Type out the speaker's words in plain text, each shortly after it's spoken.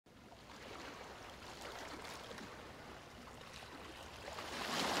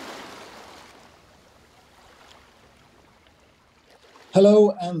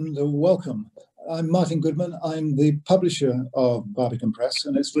Hello and welcome. I'm Martin Goodman. I'm the publisher of Barbican Press,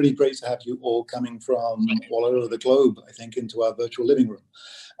 and it's really great to have you all coming from all over the globe, I think, into our virtual living room.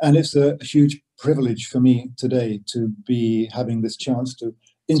 And it's a huge privilege for me today to be having this chance to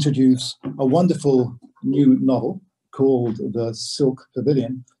introduce a wonderful new novel called The SILK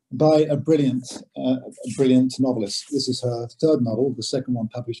Pavilion by a brilliant novelist. This is her third novel, the second one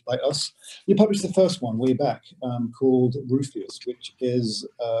published by us. We published the first one way back called Rufus, which is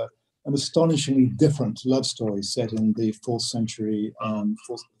an astonishingly different love story set in the 4th century.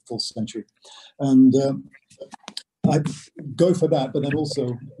 And I go for that, but then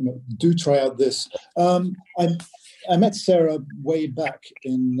also do try out this. I met Sarah way back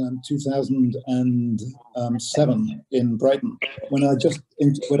in 2007 in Brighton when I just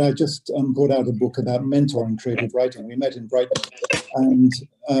brought out a book about mentoring creative writing. We met in Brighton, and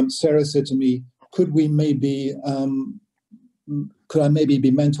Sarah said to me, could I maybe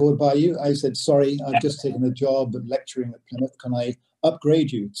be mentored by you? I said, sorry, I've just taken a job lecturing at Plymouth. Can I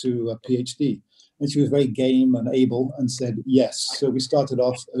upgrade you to a PhD? And she was very game and able and said yes. So we started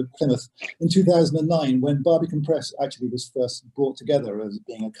off at Plymouth in 2009 when Barbican Press actually was first brought together as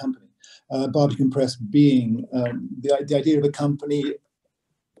being a company. Barbican Press being the idea of a company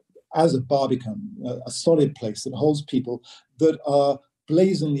as a Barbican, a solid place that holds people that are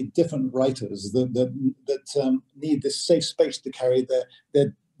blazingly different writers that need this safe space to carry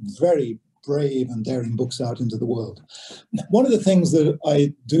their very brave and daring books out into the world. One of the things that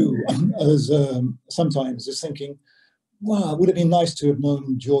I do sometimes is thinking, wow, would it be nice to have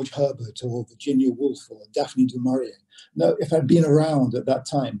known George Herbert or Virginia Woolf or Daphne du Maurier? No, if I'd been around at that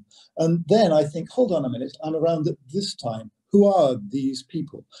time. And then I think, hold on a minute, I'm around at this time. Who are these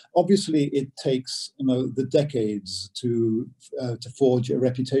people? Obviously, it takes the decades to forge a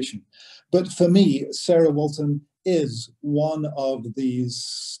reputation. But for me, Sarah Walton is one of these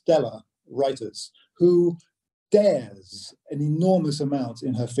stellar writers who dares an enormous amount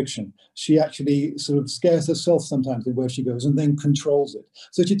in her fiction. She actually sort of scares herself sometimes in where she goes and then controls it.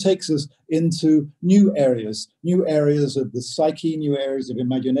 So she takes us into new areas of the psyche, new areas of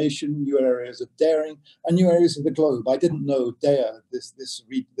imagination, new areas of daring, and new areas of the globe. I didn't know Dea, this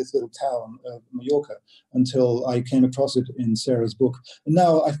little town of Mallorca, until I came across it in Sarah's book. And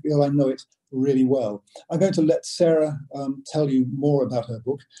now I feel I know it really well. I'm going to let Sarah tell you more about her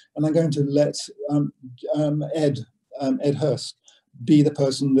book, and I'm going to let Ed Hurst be the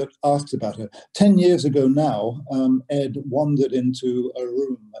person that asks about her. 10 years ago now, Ed wandered into a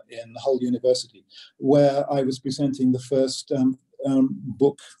room in Hull University where I was presenting the first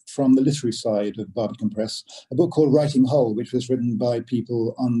book from the literary side of Barbican Press, a book called Writing Hull, which was written by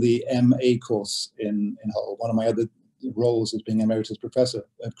people on the MA course in Hull, one of my other roles as being emeritus professor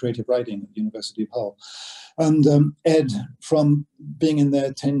of creative writing at the University of Hull. And Ed, from being in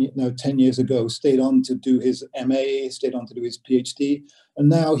there 10 years ago, stayed on to do his MA, stayed on to do his PhD, and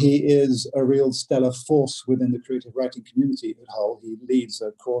now he is a real stellar force within the creative writing community at Hull. He leads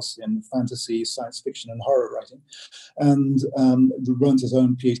a course in fantasy, science fiction, and horror writing, and runs his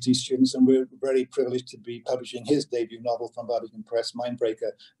own PhD students, and we're very privileged to be publishing his debut novel from Barbican Press,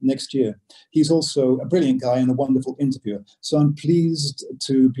 Mindbreaker, next year. He's also a brilliant guy and a wonderful interviewer, so I'm pleased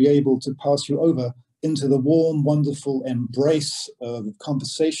to be able to pass you over into the warm, wonderful embrace of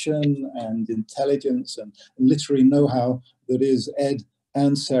conversation and intelligence and literary know-how that is Ed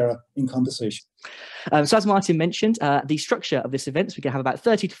and Sarah in conversation. So as Martin mentioned, the structure of this event is we're going to have about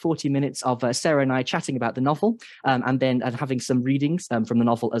 30 to 40 minutes of Sarah and I chatting about the novel, and then having some readings from the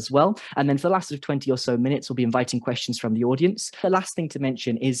novel as well. And then for the last sort of 20 or so minutes, we'll be inviting questions from the audience. The last thing to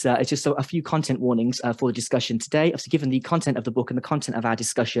mention is just a few content warnings for the discussion today. Obviously, given the content of the book and the content of our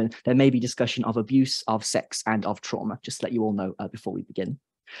discussion, there may be discussion of abuse, of sex, and of trauma. Just to let you all know before we begin.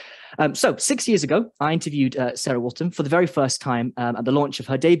 So 6 years ago, I interviewed Sarah Walton for the very first time at the launch of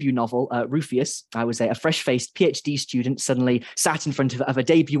her debut novel, Rufus. I was a fresh-faced PhD student, suddenly sat in front of a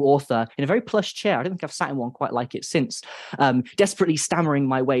debut author in a very plush chair. I don't think I've sat in one quite like it since, desperately stammering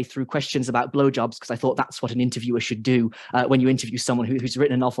my way through questions about blowjobs, because I thought that's what an interviewer should do when you interview someone who's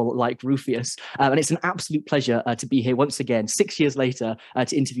written a novel like Rufus. And it's an absolute pleasure to be here once again, 6 years later,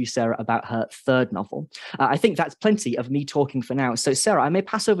 to interview Sarah about her third novel. I think that's plenty of me talking for now. So Sarah, I may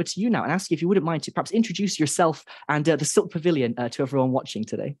pass over to you now and ask you if you wouldn't mind to perhaps introduce yourself and the SILK Pavilion to everyone watching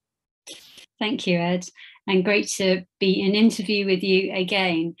today. Thank you, Ed, and great to be in interview with you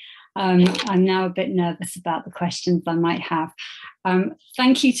again. I'm now a bit nervous about the questions I might have.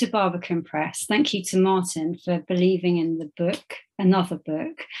 Thank you to Barbican Press. Thank you to Martin for believing in the book, another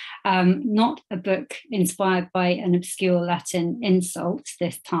book, not a book inspired by an obscure Latin insult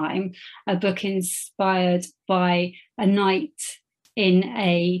this time, a book inspired by a night in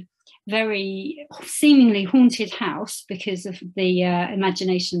a very seemingly haunted house because of the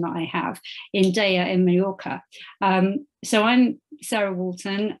imagination that I have in Daya in Mallorca. So I'm Sarah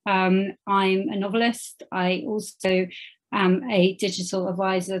Walton. I'm a novelist. I also am a digital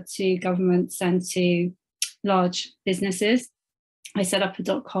advisor to governments and to large businesses. I set up a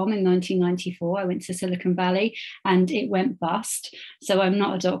 .com in 1994. I went to Silicon Valley and it went bust. So I'm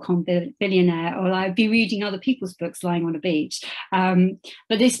not a .com billionaire, or I'd be reading other people's books lying on a beach.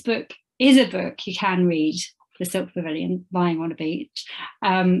 But this book is a book you can read, The Silk Pavilion, lying on a beach.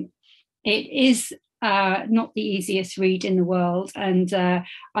 It is not the easiest read in the world. And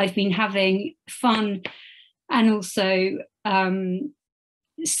I've been having fun and also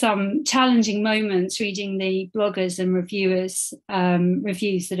some challenging moments reading the bloggers and reviewers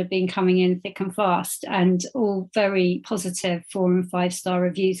reviews that have been coming in thick and fast, and all very positive 4- and 5-star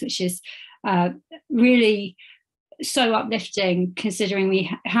reviews, which is really so uplifting considering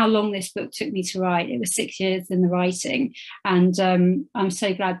how long this book took me to write. It was 6 years in the writing, and I'm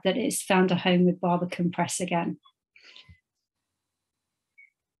so glad that it's found a home with Barbican Press again.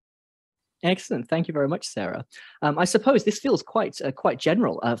 Excellent. Thank you very much, Sarah. I suppose this feels quite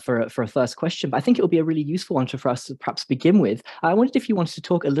general for a first question, but I think it will be a really useful one for us to perhaps begin with. I wondered if you wanted to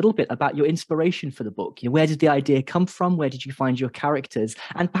talk a little bit about your inspiration for the book. Where did the idea come from? Where did you find your characters?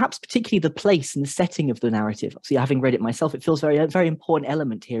 And perhaps particularly the place and the setting of the narrative. Obviously, having read it myself, it feels a very important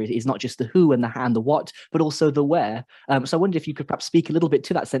element here. It is not just the who and the what, but also the where. So I wondered if you could perhaps speak a little bit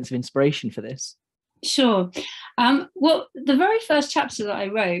to that sense of inspiration for this. Sure. Well, the very first chapter that I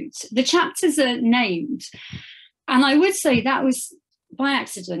wrote, the chapters are named. And I would say that was by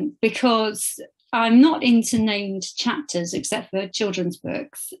accident, because I'm not into named chapters except for children's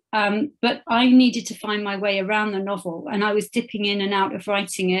books. But I needed to find my way around the novel, and I was dipping in and out of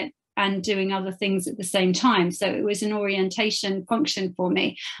writing it and doing other things at the same time. So it was an orientation function for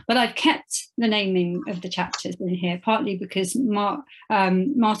me. But I've kept the naming of the chapters in here, partly because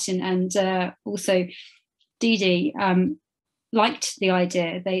Martin and also Dee Dee liked the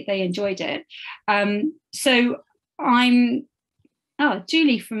idea. They enjoyed it. So I'm... Oh,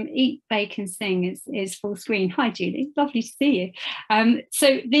 Julie from Eat, Bake and Sing is full screen. Hi, Julie. Lovely to see you.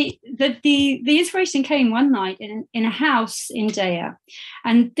 So the inspiration came one night in a house in Daya.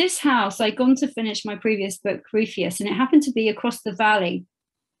 And this house, I'd gone to finish my previous book, Rufus, and it happened to be across the valley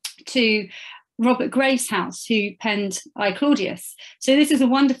to Robert Grave's house, who penned I, Claudius. So this is a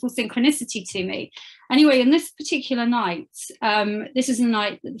wonderful synchronicity to me. Anyway, on this particular night, this is the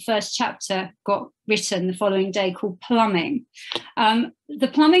night that the first chapter got written the following day, called Plumbing. The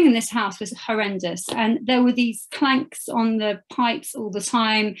plumbing in this house was horrendous, and there were these clanks on the pipes all the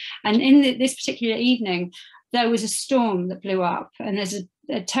time. And in this particular evening, there was a storm that blew up, and there's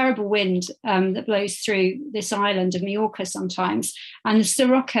a terrible wind that blows through this island of Mallorca sometimes, and the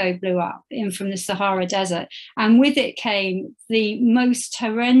Sirocco blew up in from the Sahara Desert, and with it came the most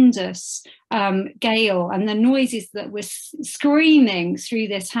horrendous gale, and the noises that were screaming through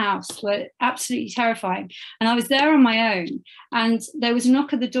this house were absolutely terrifying. And I was there on my own, and there was a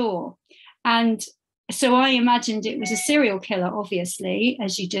knock at the door, and so I imagined it was a serial killer, obviously,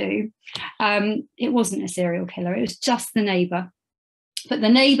 as you do. It wasn't a serial killer, it was just the neighbour. But the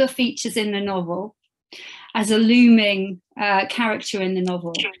neighbour features in the novel as a looming character in the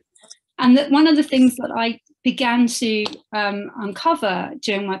novel. And that one of the things that I began to uncover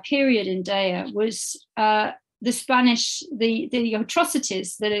during my period in Daya was the Spanish, the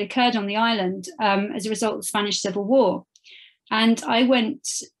atrocities that had occurred on the island as a result of the Spanish Civil War. And I went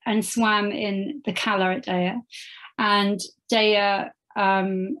and swam in the Cala at Daya. And Daya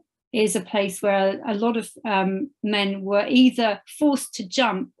is a place where a lot of men were either forced to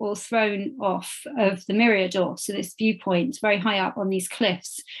jump or thrown off of the Mirador, so this viewpoint very high up on these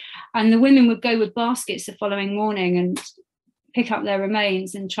cliffs. And the women would go with baskets the following morning and pick up their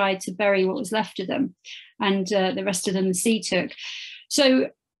remains and try to bury what was left of them, and the rest of them the sea took. So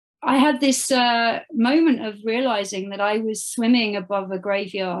I had this moment of realizing that I was swimming above a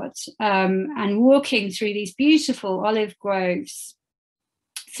graveyard and walking through these beautiful olive groves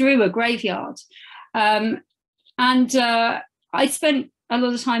through a graveyard. And I spent a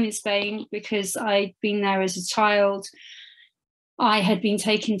lot of time in Spain because I'd been there as a child. I had been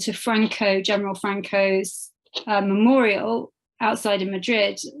taken to General Franco's memorial outside of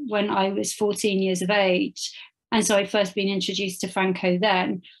Madrid when I was 14 years of age. And so I'd first been introduced to Franco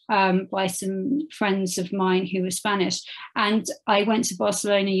then by some friends of mine who were Spanish. And I went to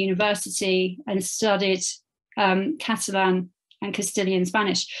Barcelona University and studied Catalan and Castilian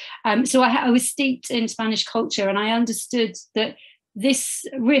Spanish. So I was steeped in Spanish culture, and I understood that this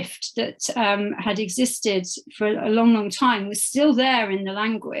rift that had existed for a long, long time was still there in the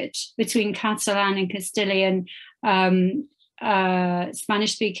language between Catalan and Castilian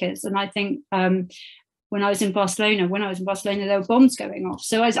Spanish speakers. And I think when I was in Barcelona, there were bombs going off.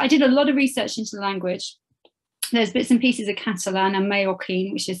 So I did a lot of research into the language. There's bits and pieces of Catalan and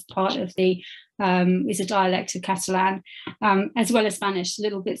Mallorquin, which is part of the, is a dialect of Catalan, as well as Spanish,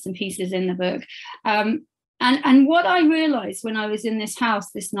 little bits and pieces in the book. And what I realized when I was in this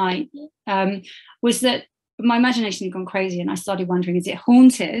house this night was that my imagination had gone crazy, and I started wondering, is it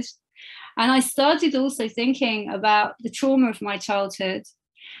haunted? And I started also thinking about the trauma of my childhood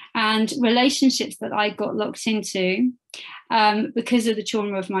and relationships that I got locked into because of the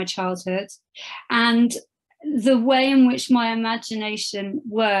trauma of my childhood, and the way in which my imagination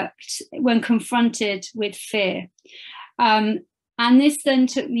worked when confronted with fear. And this then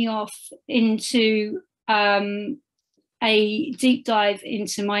took me off into a deep dive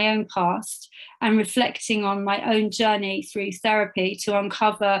into my own past and reflecting on my own journey through therapy to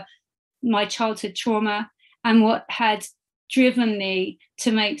uncover my childhood trauma and what had driven me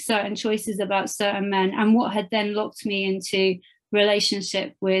to make certain choices about certain men, and what had then locked me into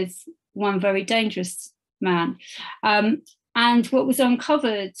relationship with one very dangerous man. And what was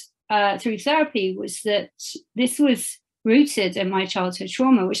uncovered through therapy was that this was rooted in my childhood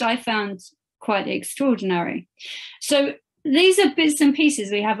trauma, which I found quite extraordinary. So these are bits and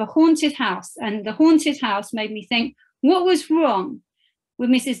pieces. We have a haunted house, and the haunted house made me think, what was wrong with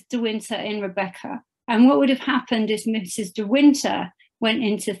Mrs. De Winter in Rebecca? And what would have happened if Mrs. De Winter went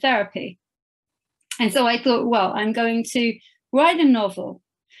into therapy? And so I thought, well, I'm going to write a novel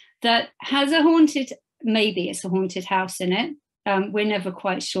that has a haunted, maybe it's a haunted house in it. We're never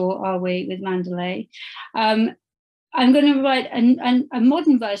quite sure, are we, with Mandalay? I'm going to write a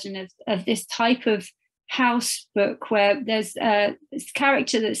modern version of this type of house book where there's a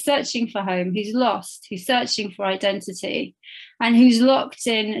character that's searching for home, who's lost, who's searching for identity, and who's locked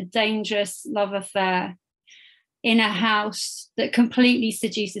in a dangerous love affair in a house that completely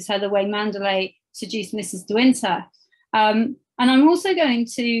seduces her the way Mandalay seduced Mrs. De Winter. And I'm also going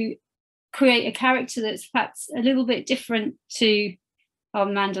to create a character that's perhaps a little bit different to our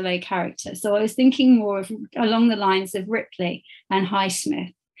Mandalay character. So I was thinking more of along the lines of Ripley and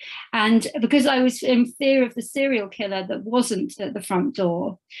Highsmith. And because I was in fear of the serial killer that wasn't at the front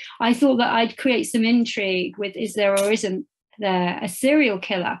door, I thought that I'd create some intrigue with, is there or isn't there a serial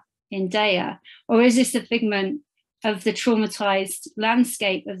killer in Daya? Or is this a figment of the traumatized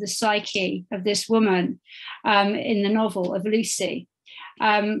landscape of the psyche of this woman in the novel of Lucy?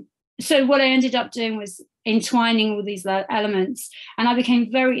 So what I ended up doing was entwining all these elements, and I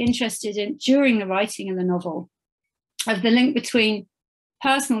became very interested in, during the writing of the novel, of the link between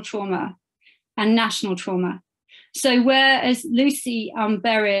personal trauma and national trauma. So whereas Lucy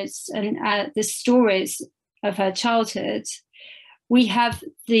unburied and the stories of her childhood, we have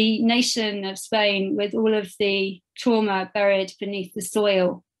the nation of Spain with all of the trauma buried beneath the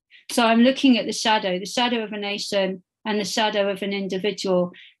soil. So I'm looking at the shadow of a nation and the shadow of an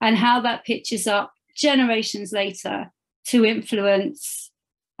individual, and how that pitches up generations later to influence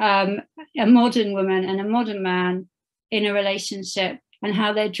a modern woman and a modern man in a relationship, and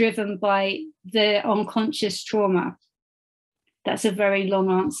how they're driven by their unconscious trauma. That's a very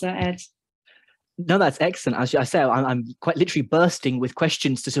long answer, Ed. No, that's excellent. As I say, I'm quite literally bursting with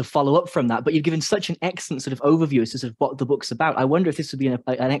questions to sort of follow up from that, but you've given such an excellent sort of overview as to sort of what the book's about. I wonder if this would be an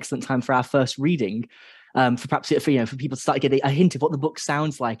excellent time for our first reading, for perhaps for people to start to get a hint of what the book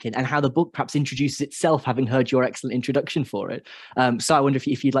sounds like and how the book perhaps introduces itself, having heard your excellent introduction for it. So I wonder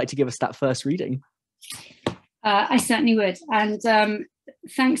if you'd like to give us that first reading. I certainly would. And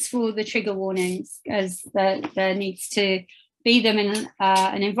thanks for the trigger warnings, as there needs to be them in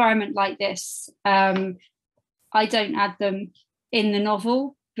an environment like this. I don't add them in the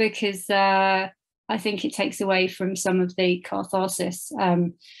novel because I think it takes away from some of the catharsis.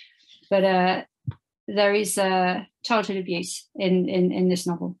 But there is childhood abuse in this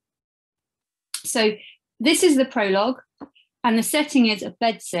novel. So this is the prologue, and the setting is a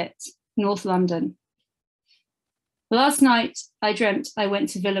bedsit, North London. Last night, I dreamt I went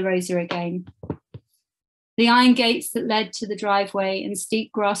to Villa Rosa again. The iron gates that led to the driveway and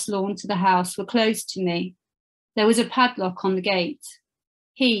steep grass lawn to the house were closed to me. There was a padlock on the gate.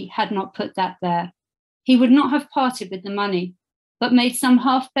 He had not put that there. He would not have parted with the money, but made some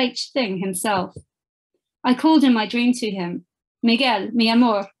half-baked thing himself. I called in my dream to him, Miguel, mi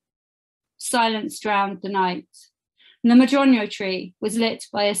amor. Silence drowned the night. The madroño tree was lit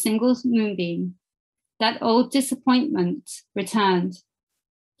by a single moonbeam. That old disappointment returned.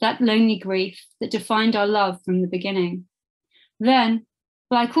 That lonely grief that defined our love from the beginning. Then,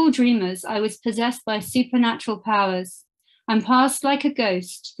 like all dreamers, I was possessed by supernatural powers and passed like a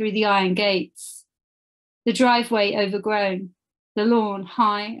ghost through the iron gates. The driveway overgrown, the lawn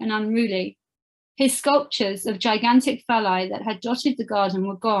high and unruly. His sculptures of gigantic phalli that had dotted the garden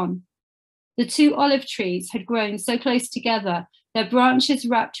were gone. The 2 olive trees had grown so close together, their branches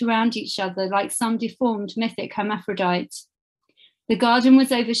wrapped around each other like some deformed mythic hermaphrodite. The garden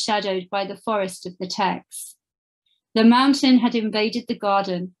was overshadowed by the forest of the Tex. The mountain had invaded the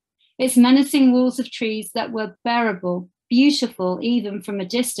garden, its menacing walls of trees that were bearable, beautiful even from a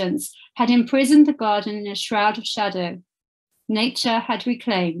distance, had imprisoned the garden in a shroud of shadow. Nature had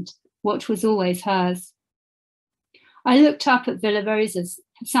reclaimed what was always hers. I looked up at Villa Rosa's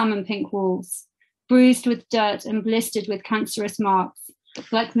salmon pink walls, bruised with dirt and blistered with cancerous marks,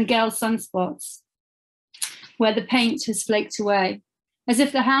 like Miguel's sunspots, where the paint has flaked away, as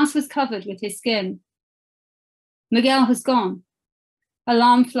if the house was covered with his skin. Miguel has gone.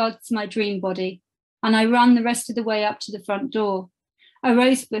 Alarm floods my dream body, and I run the rest of the way up to the front door. A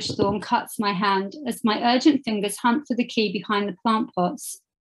rosebush thorn cuts my hand as my urgent fingers hunt for the key behind the plant pots.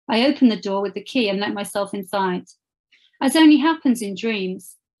 I open the door with the key and let myself inside. As only happens in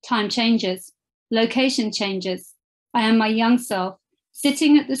dreams, time changes, location changes. I am my young self,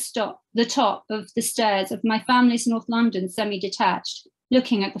 sitting at the top of the stairs of my family's North London semi-detached,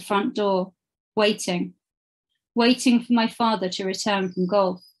 looking at the front door, waiting for my father to return from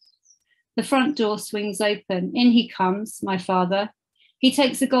golf. The front door swings open. In he comes, my father. He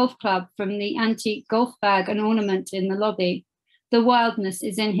takes a golf club from the antique golf bag and ornament in the lobby. The wildness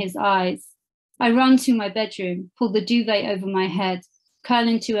is in his eyes. I run to my bedroom, pull the duvet over my head, curl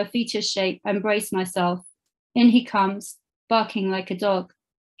into a fetus shape and brace myself. In he comes, barking like a dog.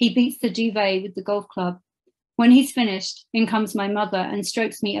 He beats the duvet with the golf club. When he's finished, in comes my mother and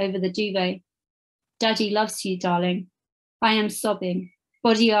strokes me over the duvet. Daddy loves you, darling. I am sobbing,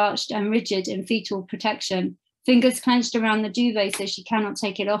 body arched and rigid in fetal protection, fingers clenched around the duvet so she cannot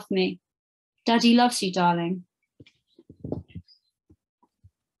take it off me. Daddy loves you, darling.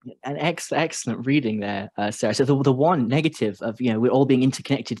 An excellent reading there, Sarah. So the one negative of, we're all being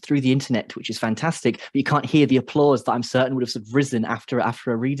interconnected through the internet, which is fantastic, but you can't hear the applause that I'm certain would have sort of risen after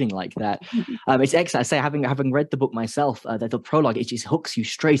a reading like that. It's excellent. I say, having read the book myself, the prologue, it just hooks you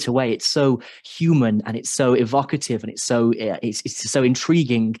straight away. It's so human and it's so evocative and it's so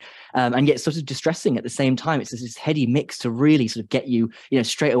intriguing, and yet sort of distressing at the same time. It's this heady mix to really sort of get you,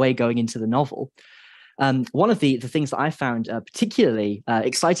 straight away going into the novel. One of the things that I found particularly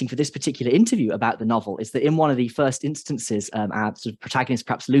exciting for this particular interview about the novel is that in one of the first instances, our sort of protagonists,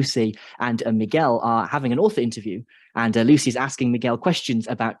 perhaps Lucy and Miguel, are having an author interview. And Lucy's asking Miguel questions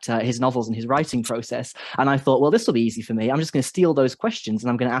about his novels and his writing process. And I thought, well, this will be easy for me. I'm just going to steal those questions and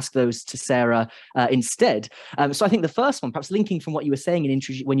I'm going to ask those to Sarah instead. So I think the first one, perhaps linking from what you were saying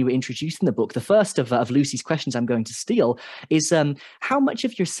when you were introducing the book, the first of Lucy's questions I'm going to steal is how much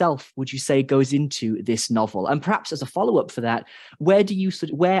of yourself would you say goes into this novel? And perhaps as a follow-up for that, where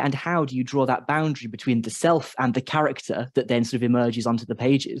and how do you draw that boundary between the self and the character that then sort of emerges onto the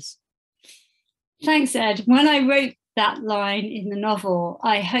pages? Thanks, Ed. When I wrote that line in the novel,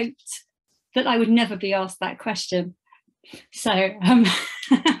 I hoped that I would never be asked that question. So I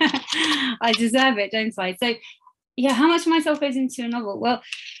deserve it, don't I? So yeah, how much of myself goes into a novel? Well,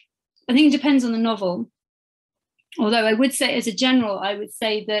 I think it depends on the novel. Although I would say, as a general, I would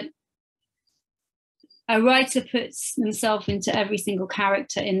say that a writer puts themselves into every single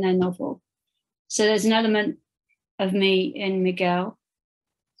character in their novel. So there's an element of me in Miguel,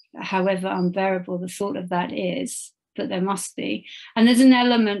 however unbearable the thought of that is, but there must be. And there's an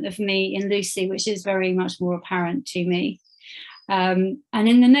element of me in Lucy, which is very much more apparent to me. And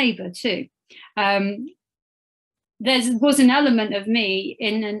in The Neighbour too. There was an element of me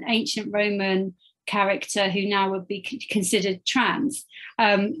in an ancient Roman character who now would be considered trans.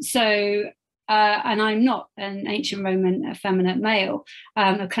 And I'm not an ancient Roman effeminate male,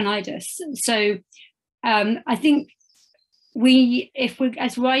 a conidas. So I think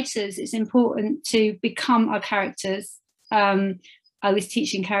as writers, it's important to become our characters. I was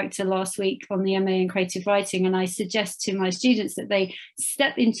teaching character last week on the MA in creative writing, and I suggest to my students that they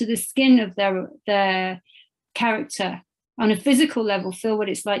step into the skin of their character on a physical level, feel what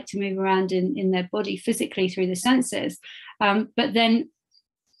it's like to move around in their body physically through the senses. But then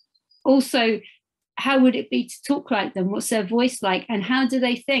also, how would it be to talk like them? What's their voice like? And how do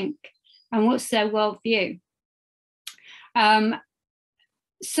they think? And what's their worldview?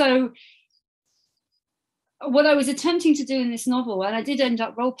 So what I was attempting to do in this novel, and I did end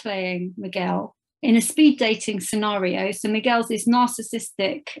up role-playing Miguel in a speed dating scenario. So Miguel's this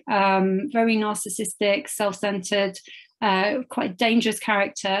narcissistic, very narcissistic, self-centered, quite dangerous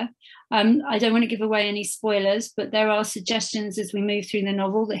character. I don't want to give away any spoilers, but there are suggestions as we move through the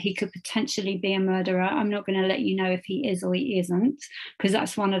novel that he could potentially be a murderer. I'm not going to let you know if he is or he isn't, because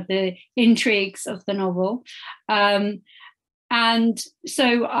that's one of the intrigues of the novel. And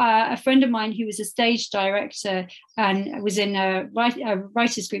so a friend of mine who was a stage director and was in a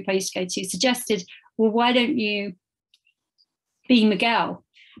writers group I used to go to suggested, well, why don't you be Miguel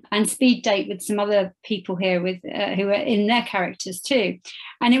and speed date with some other people here with who are in their characters too.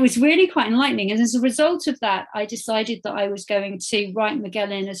 And it was really quite enlightening. And as a result of that, I decided that I was going to write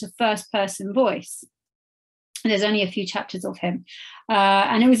Miguel in as a first person voice. And there's only a few chapters of him.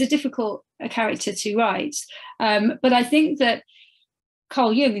 And it was a difficult character to write. But I think that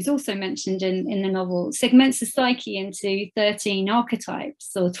Carl Jung is also mentioned in the novel, segments the psyche into 13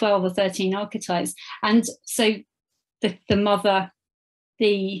 archetypes, or 12 or 13 archetypes. And so the mother,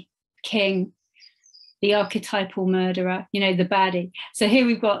 the king, the archetypal murderer, you know, the baddie. So here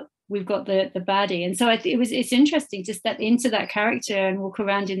we've got the baddie, and so it's interesting to step into that character and walk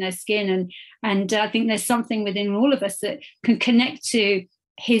around in their skin, and I think there's something within all of us that can connect to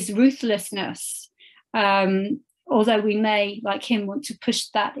his ruthlessness, although we may, like him, want to push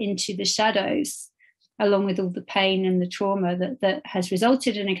that into the shadows, along with all the pain and the trauma that has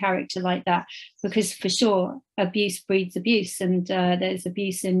resulted in a character like that, because for sure abuse breeds abuse, and there's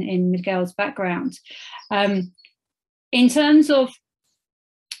abuse in Miguel's background. In terms of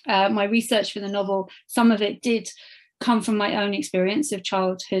my research for the novel, some of it did come from my own experience of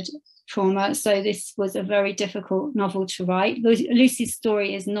childhood trauma, so this was a very difficult novel to write. Lucy's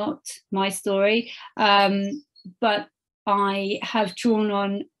story is not my story, but I have drawn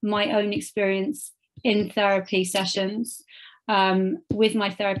on my own experience in therapy sessions with my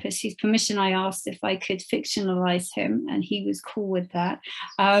therapist, whose permission I asked if I could fictionalize him, and he was cool with that.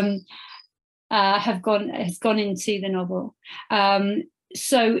 Has gone into the novel.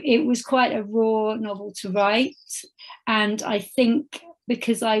 So it was quite a raw novel to write, and I think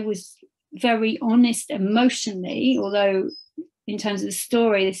because I was very honest emotionally, although in terms of the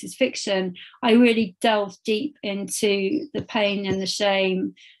story this is fiction, I really delved deep into the pain and the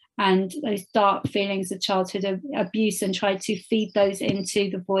shame and those dark feelings of childhood abuse, and tried to feed those into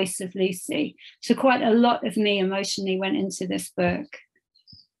the voice of Lucy. So quite a lot of me emotionally went into this book.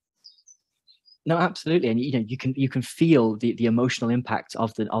 No, absolutely, and you can feel the emotional impact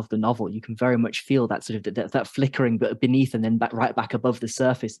of the novel. You can very much feel that sort of that flickering, but beneath and then right back above the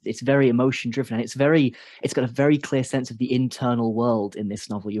surface. It's very emotion driven, and it's got a very clear sense of the internal world in this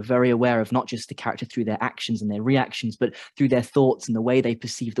novel. You're very aware of not just the character through their actions and their reactions, but through their thoughts and the way they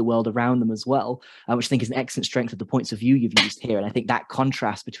perceive the world around them as well, which I think is an excellent strength of the points of view you've used here. And I think that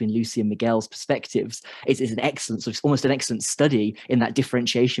contrast between Lucy and Miguel's perspectives is an excellent, so it's almost an excellent study in that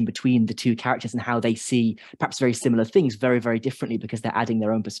differentiation between the two characters and how they see perhaps very similar things very, very differently because they're adding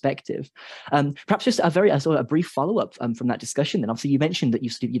their own perspective. Perhaps just a brief follow-up from that discussion. Then, obviously, you mentioned that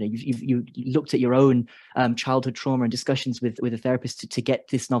you looked at your own childhood trauma and discussions with a therapist to get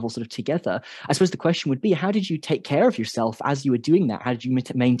this novel sort of together. I suppose the question would be, how did you take care of yourself as you were doing that? How did you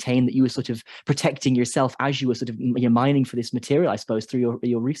maintain that you were sort of protecting yourself as you were sort of mining for this material, I suppose, through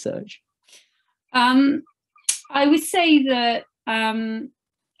your research? I would say that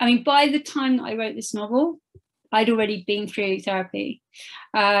by the time that I wrote this novel, I'd already been through therapy.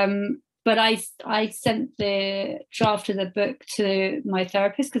 But I sent the draft of the book to my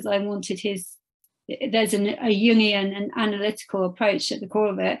therapist because I wanted there's a Jungian and analytical approach at the core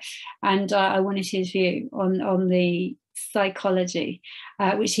of it, and I wanted his view on the psychology,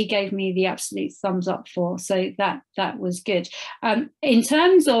 which he gave me the absolute thumbs up for. So that was good. In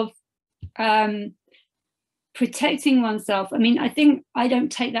terms of protecting oneself, I think I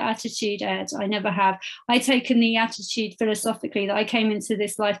don't take that attitude, Ed. I never have. I've taken the attitude philosophically that I came into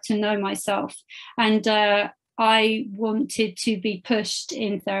this life to know myself, and I wanted to be pushed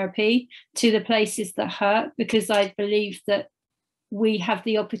in therapy to the places that hurt, because I believe that we have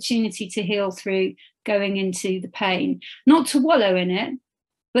the opportunity to heal through going into the pain, not to wallow in it,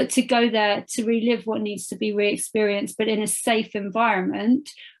 but to go there to relive what needs to be re-experienced, but in a safe environment,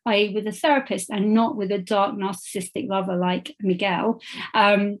 i.e. with a therapist, and not with a dark narcissistic lover like Miguel.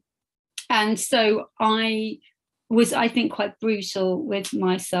 And so I was, I think, quite brutal with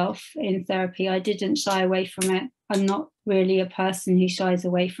myself in therapy. I didn't shy away from it. I'm not really a person who shies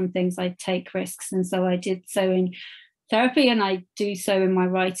away from things. I take risks. And so I did so in therapy, and I do so in my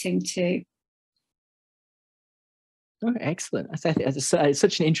writing too. Oh, excellent. I think it's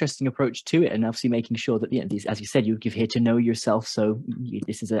such an interesting approach to it, and obviously making sure that, these, as you said, you're here to know yourself. So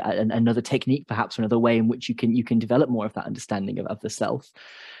this is another technique, perhaps another way in which you can develop more of that understanding of the self.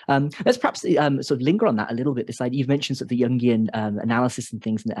 Let's perhaps sort of linger on that a little bit. This idea, you've mentioned sort of the Jungian analysis and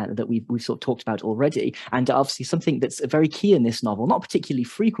things that we've sort of talked about already, and obviously something that's very key in this novel, not particularly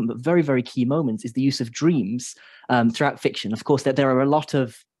frequent, but very, very key moments, is the use of dreams throughout fiction. Of course, there are a lot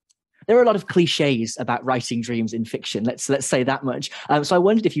of cliches about writing dreams in fiction. Let's say that much. So I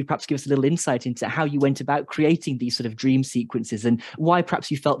wondered if you perhaps give us a little insight into how you went about creating these sort of dream sequences, and why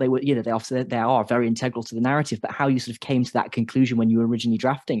perhaps you felt they were, they are very integral to the narrative, but how you sort of came to that conclusion when you were originally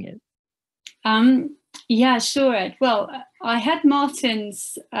drafting it. Yeah, sure, Ed. Well, I had Martin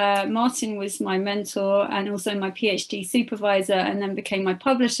was my mentor and also my PhD supervisor, and then became my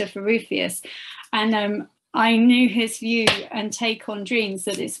publisher for Rufus. And I knew his view and take on dreams,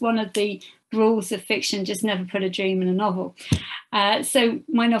 that it's one of the rules of fiction, just never put a dream in a novel. So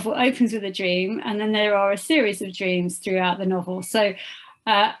my novel opens with a dream, and then there are a series of dreams throughout the novel. So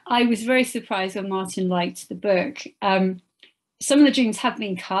I was very surprised when Martin liked the book. Some of the dreams have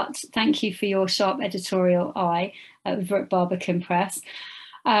been cut. Thank you for your sharp editorial eye over at Barbican Press.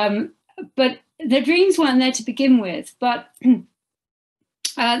 But the dreams weren't there to begin with, but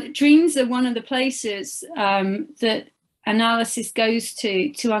dreams are one of the places that analysis goes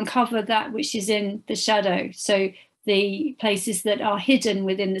to uncover that which is in the shadow. So the places that are hidden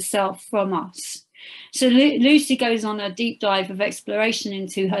within the self from us. So Lucy goes on a deep dive of exploration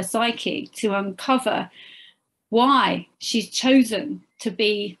into her psyche to uncover why she's chosen to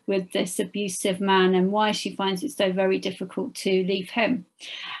be with this abusive man, and why she finds it so very difficult to leave him.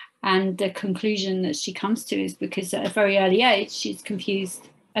 And the conclusion that she comes to is because at a very early age, she's confused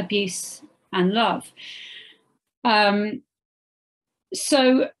abuse and love.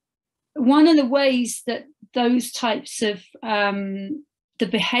 So one of the ways that those types of the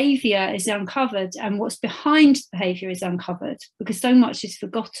behaviour is uncovered, and what's behind behaviour is uncovered, because so much is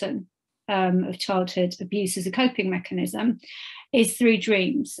forgotten of childhood abuse as a coping mechanism, is through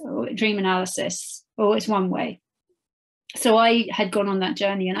dreams or dream analysis, or it's one way. So I had gone on that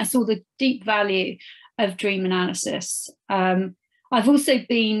journey, and I saw the deep value of dream analysis. I've also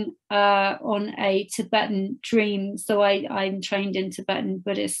been on a Tibetan dream, so I'm trained in Tibetan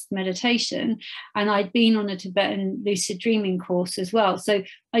Buddhist meditation, and I'd been on a Tibetan lucid dreaming course as well. So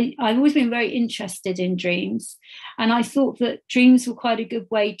I've always been very interested in dreams, and I thought that dreams were quite a good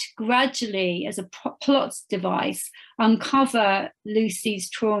way to gradually, as a plot device, uncover Lucy's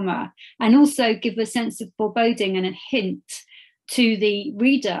trauma, and also give a sense of foreboding and a hint to the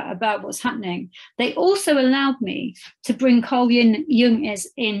reader about what's happening. They also allowed me to bring Carl Jung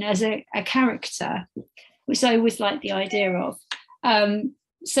in as a character, which I always liked the idea of.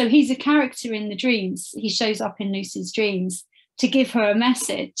 So he's a character in the dreams. He shows up in Lucy's dreams to give her a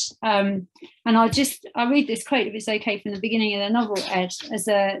message. And I'll read this quote, if it's okay, from the beginning of the novel, Ed,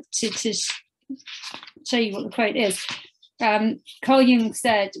 to show you what the quote is. Carl Jung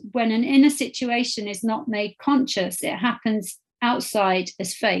said, "When an inner situation is not made conscious, it happens outside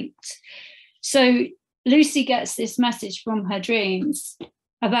as fate." So Lucy gets this message from her dreams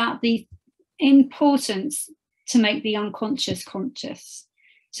about the importance to make the unconscious conscious.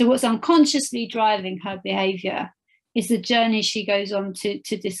 So what's unconsciously driving her behavior is the journey she goes on to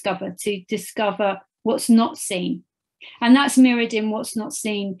discover what's not seen. And that's mirrored in what's not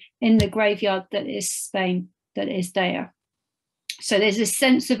seen in the graveyard that is Spain, that is Dea. So there's a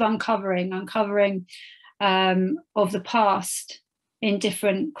sense of uncovering of the past in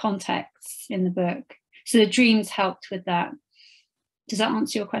different contexts in the book. So the dreams helped with that. Does that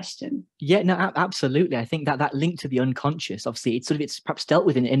answer your question? Yeah, no, absolutely. I think that link to the unconscious, obviously, it's perhaps dealt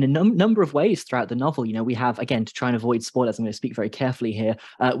with in a number of ways throughout the novel. You know, we have, again, to try and avoid spoilers, I'm going to speak very carefully here.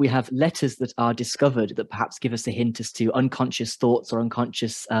 We have letters that are discovered that perhaps give us a hint as to unconscious thoughts or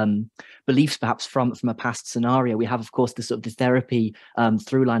unconscious beliefs, perhaps from a past scenario. We have, of course, the sort of the therapy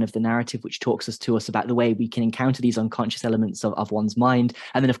through line of the narrative, which talks to us about the way we can encounter these unconscious elements of one's mind,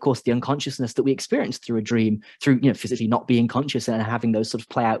 and then, of course, the unconsciousness that we experience through a dream, through physically not being conscious and having those sort of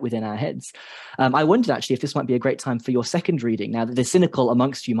play out within our heads. I wondered actually if this might be a great time for your second reading. Now, the cynical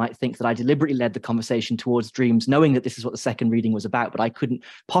amongst you might think that I deliberately led the conversation towards dreams, knowing that this is what the second reading was about, but I couldn't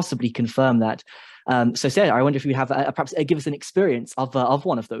possibly confirm that. So Sarah, I wonder if you have perhaps give us an experience of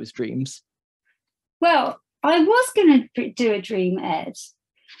one of those dreams. Well, I was going to do a dream, Ed,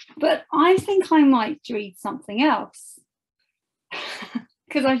 but I think I might read something else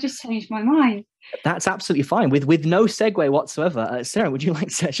because I just changed my mind. That's absolutely fine. With no segue whatsoever. Sarah, would you like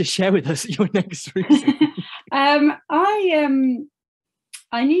to share with us your next reading? I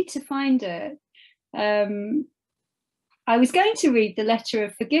need to find it. I was going to read the letter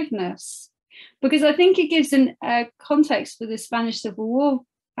of forgiveness because I think it gives a context for the Spanish Civil War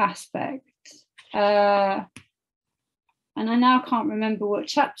aspect. And I now can't remember what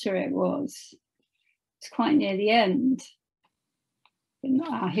chapter it was. It's quite near the end.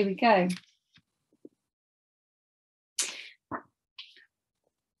 Here we go.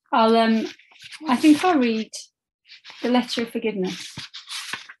 I think I'll read the letter of forgiveness.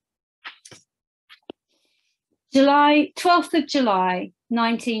 12th of July,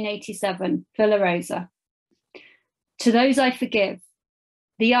 1987, Villa Rosa. To those I forgive,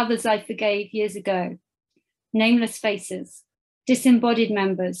 the others I forgave years ago. Nameless faces, disembodied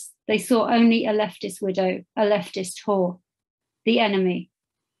members, they saw only a leftist widow, a leftist whore, the enemy.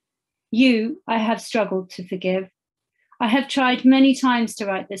 You, I have struggled to forgive. I have tried many times to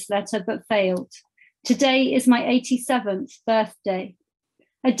write this letter, but failed. Today is my 87th birthday,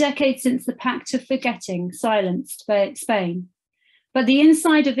 a decade since the Pact of Forgetting silenced Spain. But the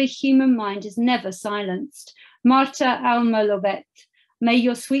inside of a human mind is never silenced. Marta Alma-Lobet, may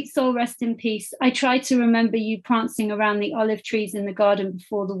your sweet soul rest in peace. I tried to remember you prancing around the olive trees in the garden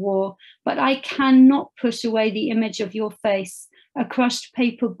before the war, but I cannot push away the image of your face, a crushed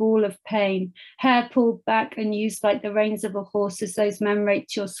paper ball of pain, hair pulled back and used like the reins of a horse as those men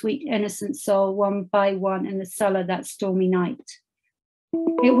raped your sweet innocent soul one by one in the cellar that stormy night.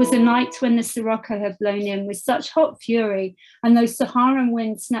 It was a night when the Sirocco had blown in with such hot fury, and those Saharan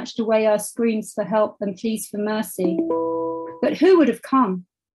winds snatched away our screams for help and pleas for mercy. But who would have come?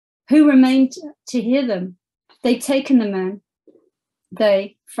 Who remained to hear them? They'd taken the men,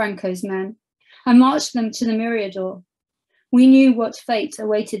 they, Franco's men, and marched them to the Mirador. We knew what fate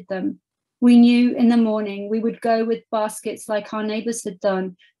awaited them. We knew in the morning we would go with baskets like our neighbours had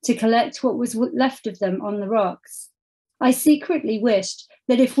done to collect what was left of them on the rocks. I secretly wished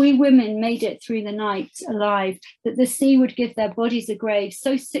that if we women made it through the night alive, that the sea would give their bodies a grave,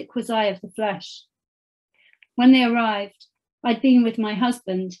 so sick was I of the flesh. When they arrived, I'd been with my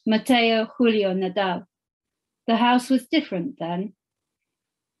husband, Mateo Julio Nadal. The house was different then.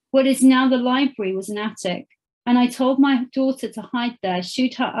 What is now the library was an attic, and I told my daughter to hide there,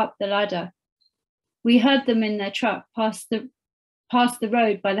 shoot her up the ladder. We heard them in their truck past the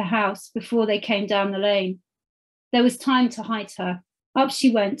road by the house before they came down the lane. There was time to hide her. Up she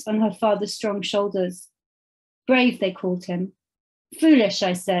went on her father's strong shoulders. Brave, they called him. Foolish,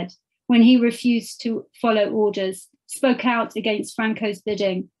 I said, when he refused to follow orders, spoke out against Franco's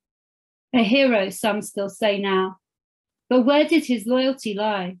bidding. A hero, some still say now. But where did his loyalty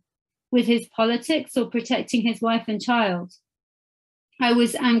lie? With his politics or protecting his wife and child? I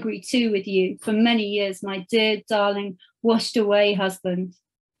was angry too with you for many years, my dear, darling, washed away husband.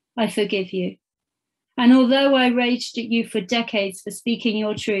 I forgive you. And although I raged at you for decades for speaking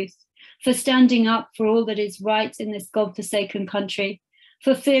your truth, for standing up for all that is right in this God-forsaken country,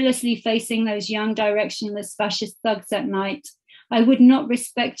 for fearlessly facing those young directionless fascist thugs at night, I would not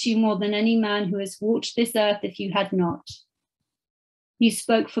respect you more than any man who has walked this earth if you had not. You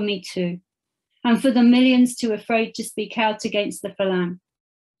spoke for me too, and for the millions too afraid to speak out against the Falang.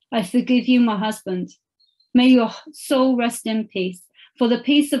 I forgive you, my husband. May your soul rest in peace. For the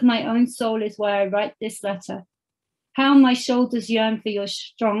peace of my own soul is why I write this letter. How my shoulders yearn for your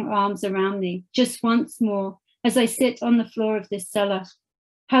strong arms around me, just once more, as I sit on the floor of this cellar.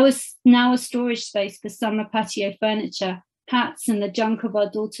 How is now a storage space for summer patio furniture, hats, and the junk of our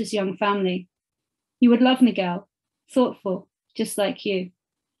daughter's young family. You would love Miguel, thoughtful, just like you.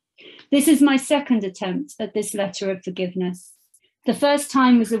 This is my second attempt at this letter of forgiveness. The first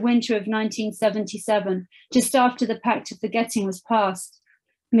time was the winter of 1977, just after the Pact of Forgetting was passed.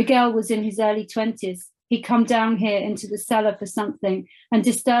 Miguel was in his early 20s. He'd come down here into the cellar for something and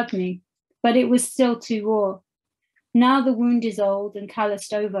disturbed me, but it was still too raw. Now the wound is old and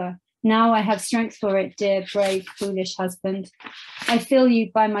calloused over. Now I have strength for it, dear, brave, foolish husband. I feel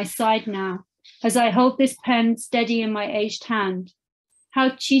you by my side now, as I hold this pen steady in my aged hand.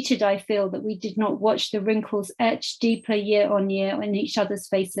 How cheated I feel that we did not watch the wrinkles etch deeper year on year in each other's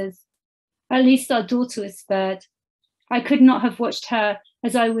faces. At least our daughter was spared. I could not have watched her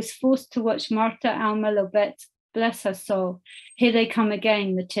as I was forced to watch Marta Alma-Lobet, bless her soul. Here they come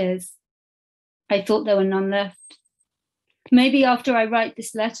again, the tears. I thought there were none left. Maybe after I write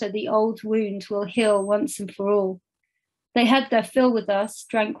this letter, the old wound will heal once and for all. They had their fill with us,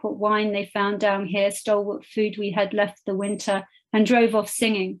 drank what wine they found down here, stole what food we had left the winter, and drove off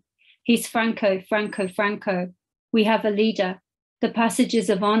singing. He's Franco, Franco, Franco. We have a leader. The passages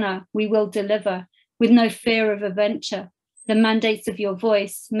of honor we will deliver with no fear of adventure. The mandates of your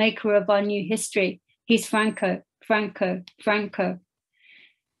voice, maker of our new history. He's Franco, Franco, Franco.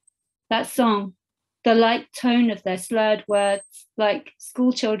 That song, The light tone of their slurred words, like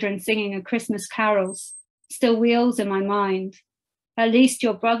schoolchildren singing a Christmas carols, still wheels in my mind. At least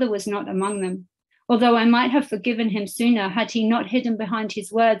your brother was not among them, although I might have forgiven him sooner had he not hidden behind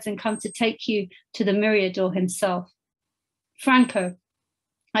his words and come to take you to the Myriador himself. Franco,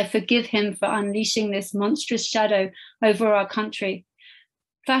 I forgive him for unleashing this monstrous shadow over our country.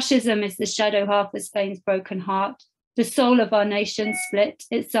 Fascism is the shadow half of Spain's broken heart. The soul of our nation split,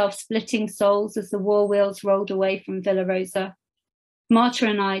 itself splitting souls as the war wheels rolled away from Villa Rosa. Marta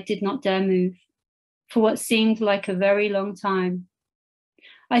and I did not dare move for what seemed like a very long time.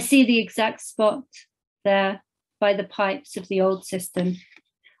 I see the exact spot there by the pipes of the old cistern.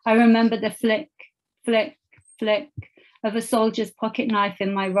 I remember the flick, flick, flick of a soldier's pocket knife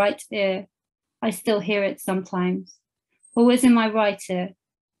in my right ear. I still hear it sometimes. Always in my right ear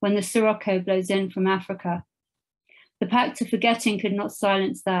when the sirocco blows in from Africa. The pact of forgetting could not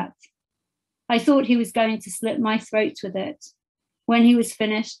silence that. I thought he was going to slit my throat with it. When he was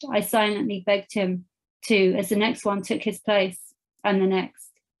finished, I silently begged him to, as the next one took his place, and the next.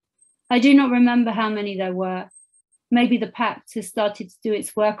 I do not remember how many there were. Maybe the pact has started to do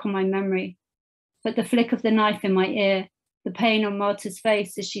its work on my memory, but the flick of the knife in my ear, the pain on Marta's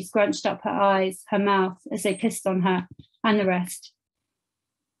face as she scrunched up her eyes, her mouth as they pissed on her, and the rest.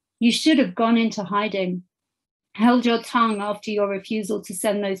 You should have gone into hiding, held your tongue after your refusal to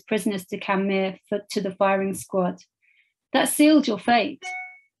send those prisoners to Camir to the firing squad. That sealed your fate.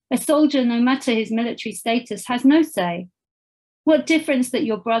 A soldier, no matter his military status, has no say. What difference that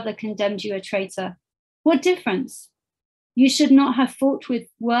your brother condemned you a traitor? What difference? You should not have fought with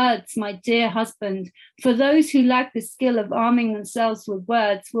words, my dear husband, for those who lack the skill of arming themselves with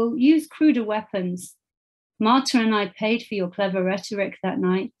words will use cruder weapons. Marta and I paid for your clever rhetoric that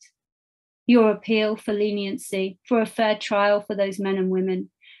night. Your appeal for leniency, for a fair trial for those men and women,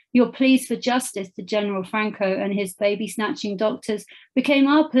 your pleas for justice to General Franco and his baby-snatching doctors became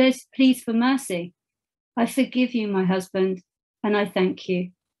our pleas for mercy. I forgive you, my husband, and I thank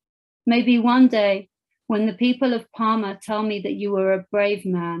you. Maybe one day, when the people of Parma tell me that you were a brave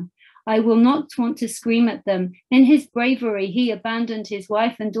man, I will not want to scream at them. In his bravery, he abandoned his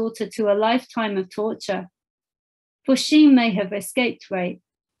wife and daughter to a lifetime of torture. For she may have escaped rape,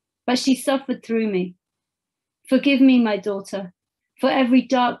 but she suffered through me. Forgive me, my daughter, for every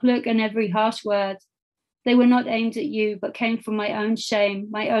dark look and every harsh word. They were not aimed at you, but came from my own shame,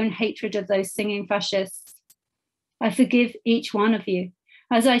 my own hatred of those singing fascists. I forgive each one of you.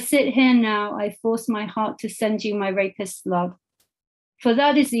 As I sit here now, I force my heart to send you my rapist's love. For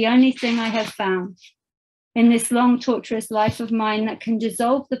that is the only thing I have found in this long, torturous life of mine that can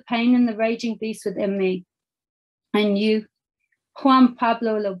dissolve the pain and the raging beast within me. And you, Juan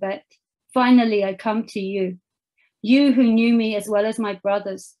Pablo Lobet, finally I come to you. You who knew me as well as my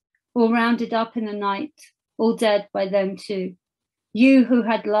brothers, all rounded up in the night, all dead by then too. You who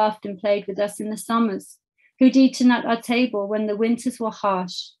had laughed and played with us in the summers, who'd eaten at our table when the winters were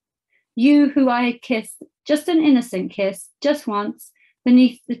harsh. You who I had kissed, just an innocent kiss, just once,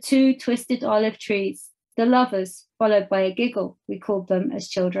 beneath the two twisted olive trees, the lovers, followed by a giggle, we called them as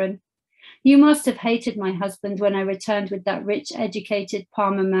children. You must have hated my husband when I returned with that rich, educated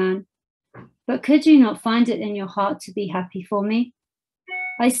Parma man. But could you not find it in your heart to be happy for me?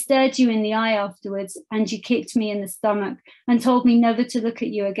 I stared you in the eye afterwards, and you kicked me in the stomach and told me never to look at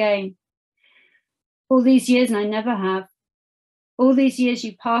you again. All these years, and I never have. All these years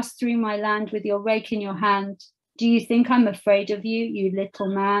you passed through my land with your rake in your hand. Do you think I'm afraid of you, you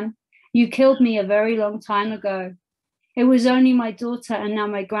little man? You killed me a very long time ago. It was only my daughter and now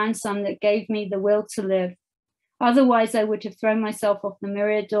my grandson that gave me the will to live. Otherwise, I would have thrown myself off the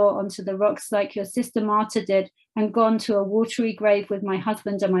Myriador onto the rocks like your sister Marta did and gone to a watery grave with my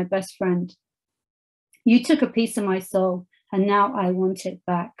husband and my best friend. You took a piece of my soul, and now I want it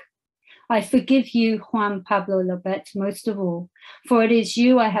back. I forgive you, Juan Pablo Lobet, most of all, for it is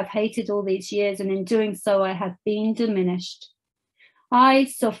you I have hated all these years, and in doing so I have been diminished. I,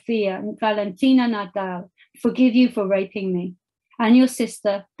 Sofia and Valentina Nadal, forgive you for raping me, and your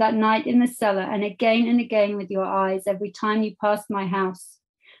sister that night in the cellar, and again with your eyes every time you passed my house.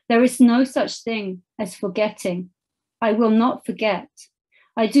 There is no such thing as forgetting. I will not forget.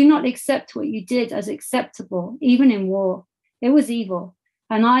 I do not accept what you did as acceptable, even in war. It was evil.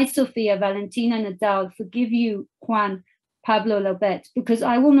 And I, Sofia Valentina Nadal, forgive you, Juan Pablo Lobet, because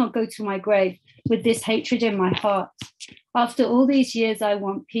I will not go to my grave with this hatred in my heart. After all these years, I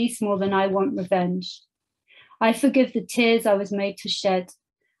want peace more than I want revenge. I forgive the tears I was made to shed.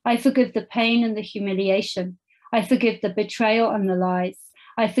 I forgive the pain and the humiliation. I forgive the betrayal and the lies.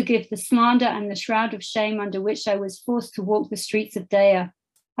 I forgive the slander and the shroud of shame under which I was forced to walk the streets of Dea.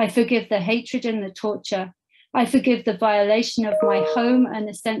 I forgive the hatred and the torture. I forgive the violation of my home and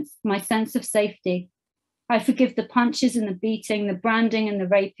my sense of safety. I forgive the punches and the beating, the branding and the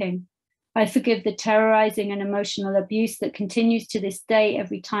raping. I forgive the terrorizing and emotional abuse that continues to this day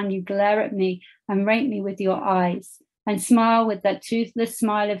every time you glare at me and rape me with your eyes and smile with that toothless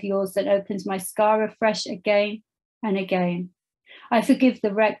smile of yours that opens my scar afresh again and again. I forgive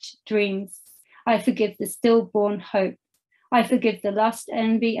the wrecked dreams. I forgive the stillborn hope. I forgive the lust,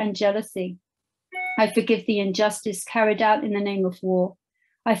 envy, and jealousy. I forgive the injustice carried out in the name of war.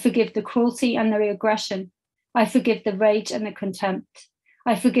 I forgive the cruelty and the aggression. I forgive the rage and the contempt.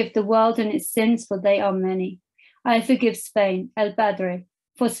 I forgive the world and its sins, for they are many. I forgive Spain, El Padre,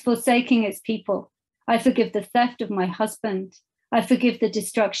 for forsaking its people. I forgive the theft of my husband. I forgive the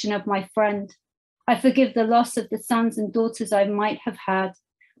destruction of my friend. I forgive the loss of the sons and daughters I might have had.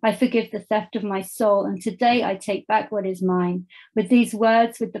 I forgive the theft of my soul, and today I take back what is mine. With these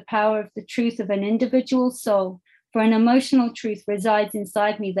words, with the power of the truth of an individual soul, for an emotional truth resides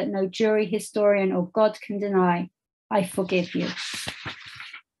inside me that no jury, historian, or God can deny. I forgive you.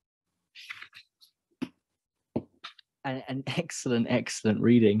 An excellent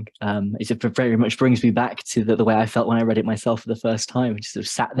reading. It very much brings me back to the way I felt when I read it myself for the first time. I just sort of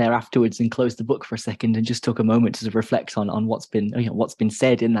sat there afterwards and closed the book for a second and just took a moment to sort of reflect on what's been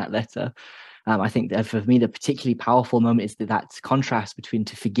said in that letter. I think that for me, the particularly powerful moment is that contrast between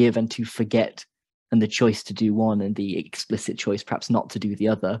to forgive and to forget, and the choice to do one and the explicit choice perhaps not to do the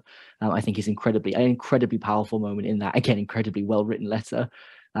other. I think is an incredibly powerful moment in that, again, incredibly well written letter.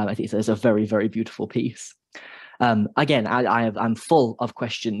 I think it's a very, very beautiful piece. Again, I'm full of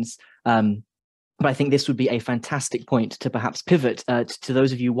questions, but I think this would be a fantastic point to perhaps pivot to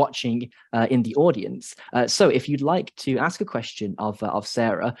those of you watching in the audience. So if you'd like to ask a question of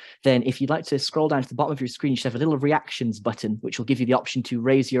Sarah, then if you'd like to scroll down to the bottom of your screen, you should have a little reactions button, which will give you the option to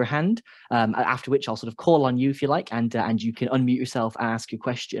raise your hand, after which I'll sort of call on you if you like, and you can unmute yourself and ask your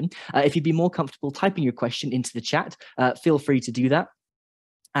question. If you'd be more comfortable typing your question into the chat, feel free to do that.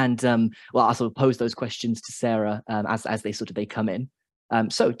 And well, I'll sort of pose those questions to Sarah as they come in.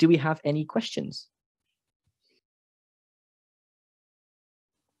 So do we have any questions?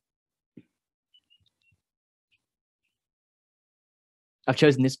 I've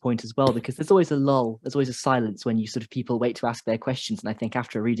chosen this point as well because there's always a lull, there's always a silence when people wait to ask their questions. And I think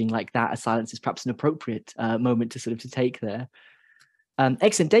after a reading like that, a silence is perhaps an appropriate moment to take there.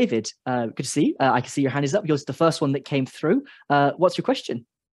 Excellent, David, good to see you. I can see your hand is up. Yours is the first one that came through. What's your question?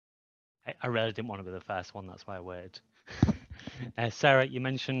 I really didn't want to be the first one, that's why I waited. Sarah, you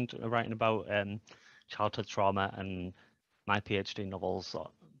mentioned writing about childhood trauma, and my PhD novels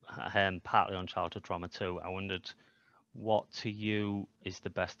partly on childhood trauma too. I wondered what to you is the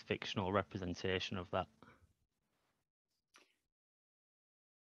best fictional representation of that?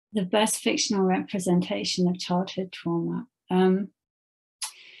 The best fictional representation of childhood trauma.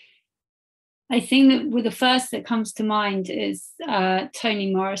 I think that the first that comes to mind is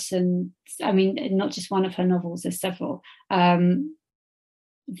Toni Morrison. I mean, not just one of her novels, there's several. The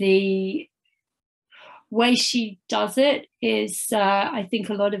way she does it is, I think,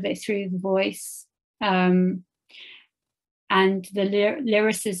 a lot of it through the voice and the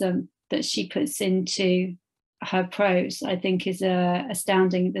lyricism that she puts into her prose, I think, is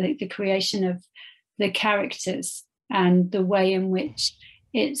astounding. The creation of the characters and the way in which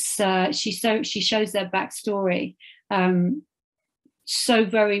it's she shows their backstory so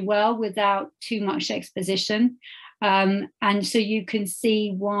very well without too much exposition, and so you can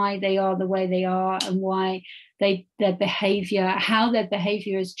see why they are the way they are and why their behavior, how their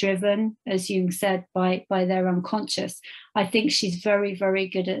behavior is driven, as Jung said, by their unconscious. I think she's very, very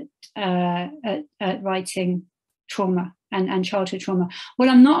good at writing trauma and childhood trauma. What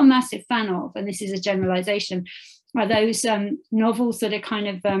I'm not a massive fan of, and this is a generalization, are those novels that are kind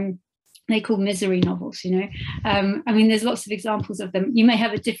of they call misery novels, you know. I mean, there's lots of examples of them. You may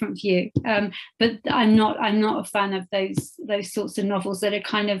have a different view, but I'm not a fan of those sorts of novels that are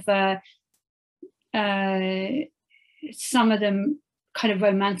kind of some of them kind of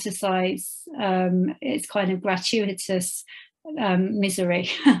romanticize it's kind of gratuitous misery.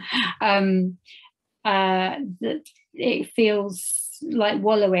 That it feels like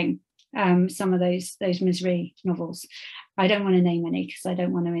wallowing. Some of those misery novels. I don't want to name any because I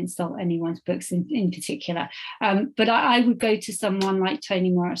don't want to insult anyone's books in particular. But I would go to someone like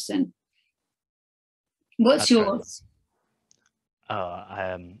Toni Morrison. What's yours?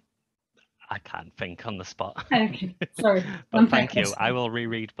 I can't think on the spot. Okay, sorry. But thank you. I will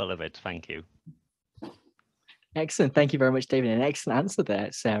reread Beloved. Thank you. Excellent. Thank you very much, David. An excellent answer there,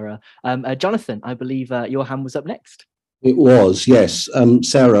 Sarah. Jonathan, I believe your hand was up next. It was, yes.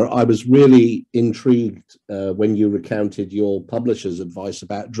 Sarah, I was really intrigued when you recounted your publisher's advice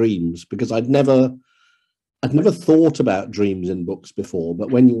about dreams, because I'd never thought about dreams in books before.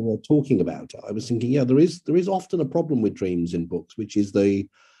 But when you were talking about it, I was thinking, yeah, there is often a problem with dreams in books, which is the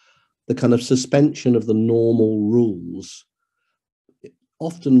kind of suspension of the normal rules.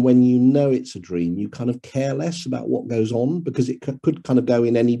 Often when you know it's a dream, you kind of care less about what goes on, because it could kind of go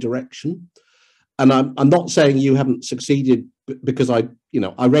in any direction. And I'm not saying you haven't succeeded, because I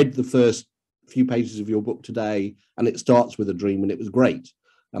read the first few pages of your book today, and it starts with a dream, and it was great,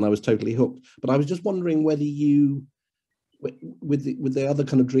 and I was totally hooked. But I was just wondering whether you, with the other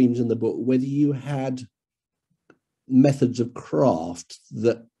kind of dreams in the book, whether you had methods of craft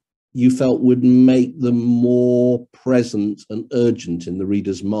that you felt would make them more present and urgent in the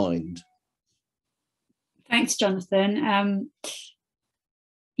reader's mind. Thanks, Jonathan.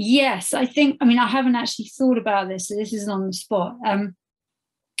 Yes, I haven't actually thought about this, so this is on the spot.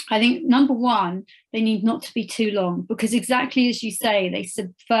 I think, number one, they need not to be too long, because exactly as you say, they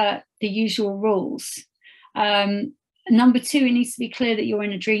subvert the usual rules. Number two, it needs to be clear that you're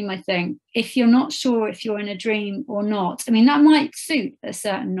in a dream, I think. If you're not sure if you're in a dream or not, that might suit a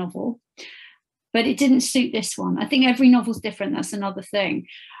certain novel, but it didn't suit this one. I think every novel's different. That's another thing.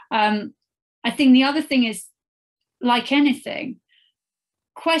 I think the other thing is, like anything,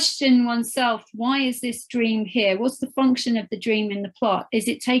 question oneself, why is this dream here? What's the function of the dream in the plot? Is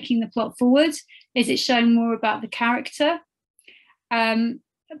it taking the plot forward? Is it showing more about the character?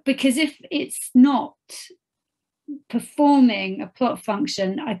 Because if it's not performing a plot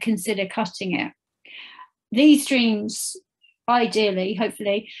function, I consider cutting it. These dreams, ideally,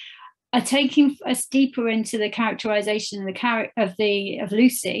 hopefully, are taking us deeper into the characterization of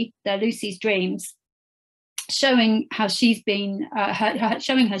Lucy's dreams, showing how she's been,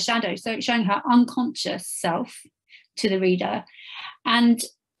 showing her shadow, so showing her unconscious self to the reader. And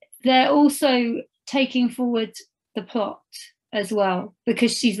they're also taking forward the plot as well,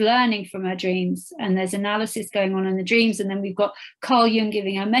 because she's learning from her dreams, and there's analysis going on in the dreams. And then we've got Carl Jung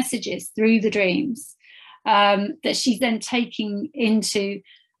giving her messages through the dreams that she's then taking into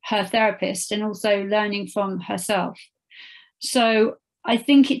her therapist, and also learning from herself. So I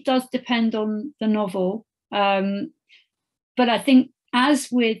think it does depend on the novel. But I think, as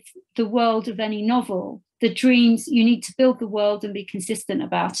with the world of any novel, the dreams, you need to build the world and be consistent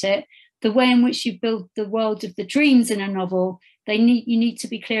about it. The way in which you build the world of the dreams in a novel, you need to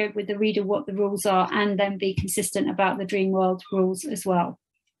be clear with the reader what the rules are, and then be consistent about the dream world rules as well.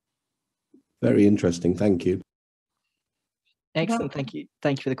 Very interesting. Thank you. Excellent. Thank you.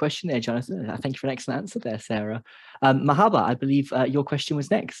 Thank you for the question there, Jonathan. Thank you for an excellent answer there, Sarah. Mahaba, I believe your question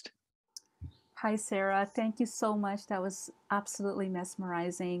was next. Hi, Sarah. Thank you so much. That was absolutely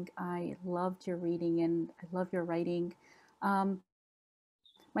mesmerizing. I loved your reading, and I love your writing.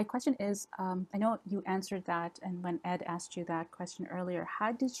 My question is, I know you answered that, and when Ed asked you that question earlier,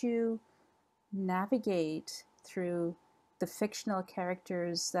 how did you navigate through the fictional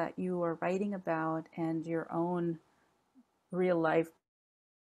characters that you were writing about and your own real life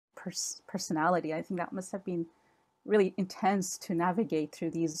personality? I think that must have been really intense to navigate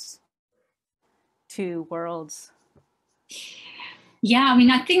through these two worlds. Yeah,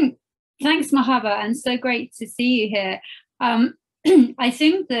 I think, thanks, Mahaba, and so great to see you here. I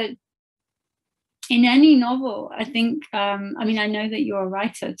think that in any novel, I think, I know that you're a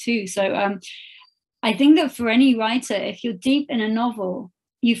writer too, so I think that for any writer, if you're deep in a novel,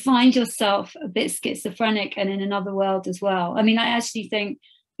 you find yourself a bit schizophrenic and in another world as well. I actually think,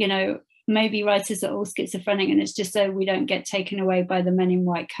 maybe writers are all schizophrenic, and it's just so we don't get taken away by the men in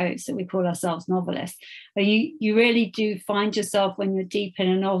white coats that we call ourselves novelists. But you really do find yourself when you're deep in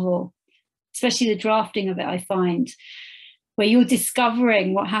a novel, especially the drafting of it, I find, where you're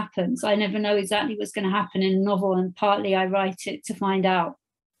discovering what happens. I never know exactly what's going to happen in a novel, and partly I write it to find out.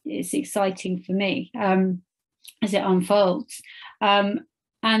 It's exciting for me as it unfolds. I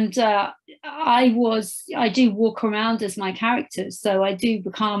do walk around as my characters, so I do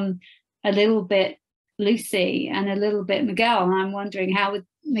become a little bit Lucy and a little bit Miguel, and I'm wondering, how would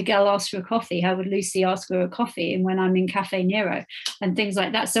Miguel ask for a coffee? How would Lucy ask for a coffee? And when I'm in Cafe Nero and things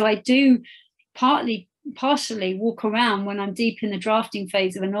like that. So I do partially walk around when I'm deep in the drafting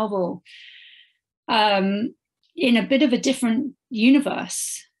phase of a novel in a bit of a different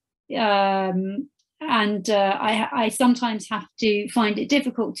universe. I sometimes have to find it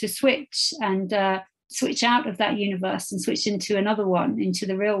difficult to switch out of that universe and switch into another one, into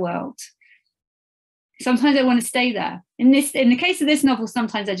the real world. Sometimes I want to stay there. In the case of this novel,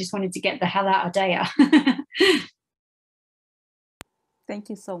 sometimes I just wanted to get the hell out of Daya. Thank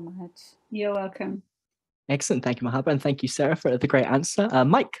you so much. You're welcome. Excellent. Thank you, Mahaba. And thank you, Sarah, for the great answer.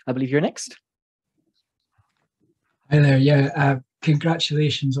 Mike, I believe you're next. Hi there. Yeah,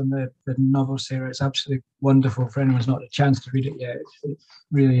 congratulations on the novel, Sarah. It's absolutely wonderful. For anyone who's not had a chance to read it yet, it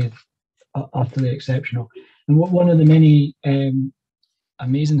really is utterly exceptional. And one of the many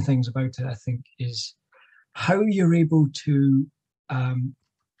amazing things about it, I think, is how you're able to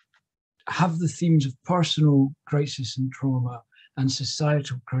have the themes of personal crisis and trauma and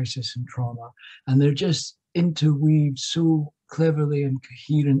societal crisis and trauma, and they're just interweaved so cleverly and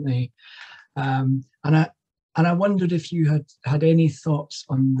coherently. And I wondered if you had any thoughts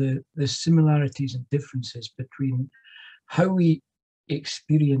on the similarities and differences between how we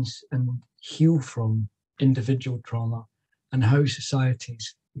experience and heal from individual trauma and how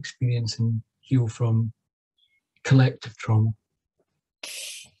societies experience and heal from collective trauma.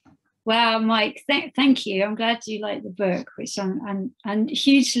 Wow, Mike, thank you. I'm glad you like the book, which I'm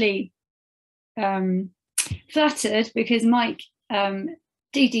hugely flattered, because Mike,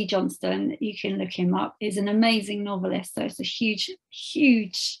 D.D. Johnston, you can look him up, is an amazing novelist. So it's a huge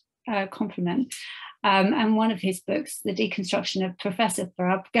compliment. And one of his books, The Deconstruction of Professor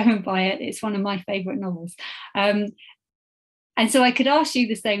Thrub, go and buy it. It's one of my favourite novels. And so I could ask you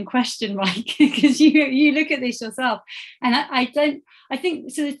the same question, Mike, because you look at this yourself. And I think,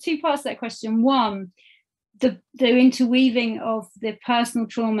 so there's two parts to that question. One, the interweaving of the personal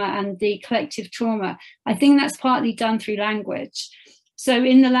trauma and the collective trauma. I think that's partly done through language. So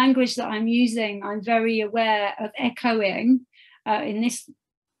in the language that I'm using, I'm very aware of echoing, in this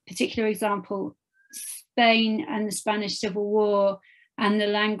particular example, Spain and the Spanish Civil War and the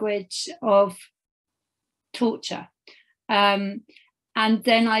language of torture. And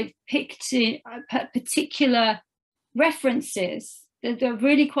then I picked particular references that are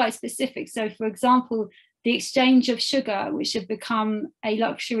really quite specific. So, for example, the exchange of sugar, which had become a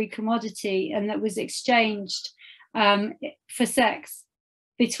luxury commodity and that was exchanged for sex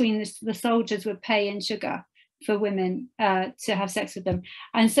between the soldiers would pay in sugar for women to have sex with them.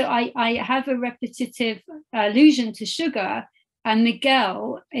 And so I have a repetitive allusion to sugar, and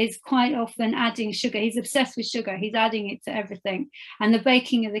Miguel is quite often adding sugar. He's obsessed with sugar. He's adding it to everything. And the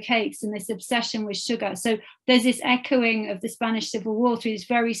baking of the cakes and this obsession with sugar. So there's this echoing of the Spanish Civil War through this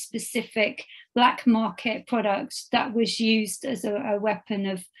very specific black market product that was used as a weapon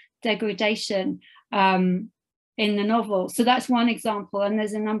of degradation in the novel. So that's one example. And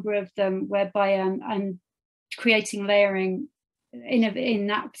there's a number of them whereby I'm creating layering in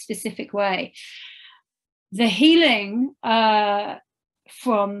that specific way. The healing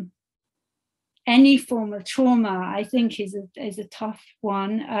from any form of trauma, I think, is a tough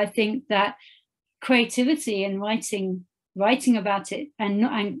one. I think that creativity and writing about it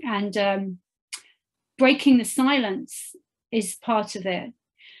and breaking the silence is part of it.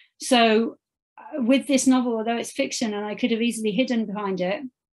 So with this novel, although it's fiction and I could have easily hidden behind it,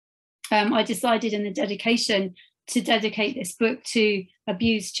 I decided in the dedication to dedicate this book to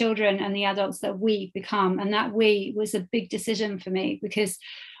abused children and the adults that we become. And that we was a big decision for me, because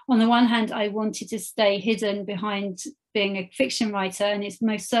on the one hand, I wanted to stay hidden behind being a fiction writer, and it's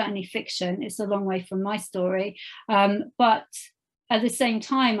most certainly fiction. It's a long way from my story. But at the same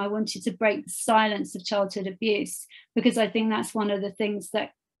time, I wanted to break the silence of childhood abuse, because I think that's one of the things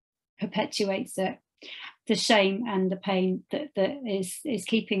that perpetuates it, the shame and the pain that is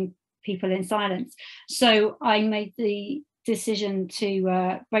keeping people in silence. So I made the decision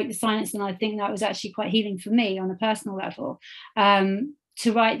to break the silence, and I think that was actually quite healing for me on a personal level.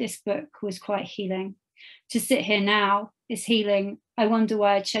 To write this book was quite healing. To sit here now is healing. I wonder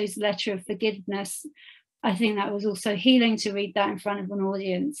why I chose the letter of forgiveness. I think that was also healing, to read that in front of an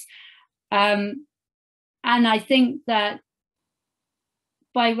audience. And I think that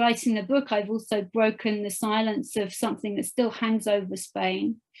by writing the book, I've also broken the silence of something that still hangs over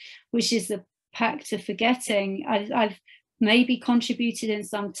Spain, which is the pact of forgetting. I've maybe contributed in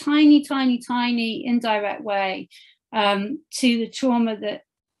some tiny indirect way to the trauma that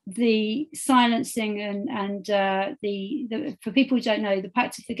the silencing and for people who don't know, the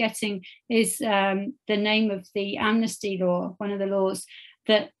pact of forgetting is the name of the amnesty law, one of the laws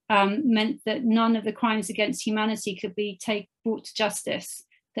that meant that none of the crimes against humanity could be brought to justice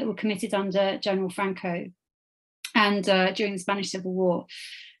that were committed under General Franco and during the Spanish Civil War.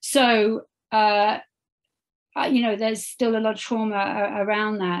 So, there's still a lot of trauma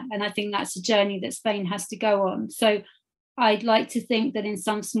around that. And I think that's a journey that Spain has to go on. So I'd like to think that in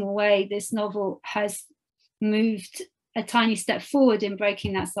some small way, this novel has moved a tiny step forward in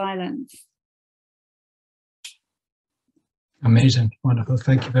breaking that silence. Amazing. Wonderful.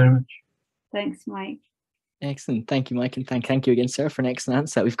 Thank you very much. Thanks, Mike. Excellent. Thank you, Mike. And thank you again, Sarah, for an excellent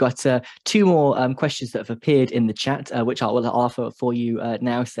answer. We've got two more questions that have appeared in the chat, which I'll offer for you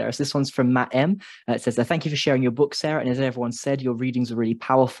now, Sarah. So this one's from Matt M. It says, thank you for sharing your book, Sarah. And as everyone said, your readings are really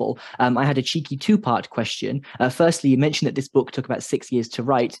powerful. I had a cheeky two-part question. Firstly, you mentioned that this book took about 6 years to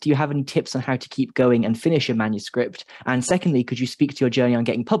write. Do you have any tips on how to keep going and finish a manuscript? And secondly, could you speak to your journey on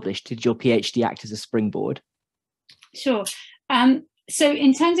getting published? Did your PhD act as a springboard? Sure. So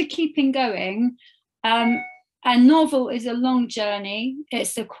in terms of keeping going, a novel is a long journey.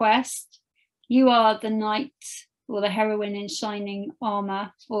 It's a quest. You are the knight or the heroine in shining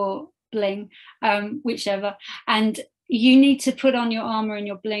armor or bling, whichever. And you need to put on your armor and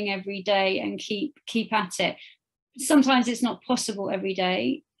your bling every day and keep at it. Sometimes it's not possible every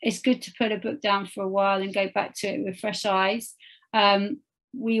day. It's good to put a book down for a while and go back to it with fresh eyes.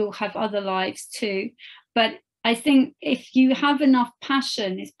 We all have other lives too. But I think if you have enough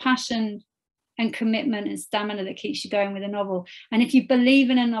passion, it's passion and commitment and stamina that keeps you going with a novel. And if you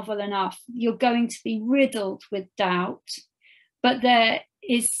believe in a novel enough, you're going to be riddled with doubt. But there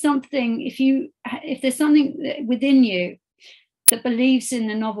is something, if there's something within you that believes in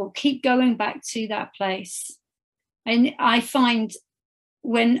the novel, keep going back to that place. And I find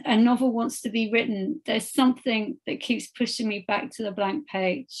when a novel wants to be written, there's something that keeps pushing me back to the blank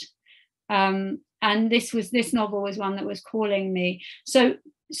page. And this novel was one that was calling me. So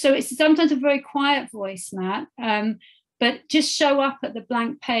it's sometimes a very quiet voice, Matt, but just show up at the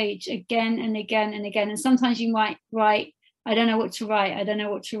blank page again and again and again. And sometimes you might write, I don't know what to write, I don't know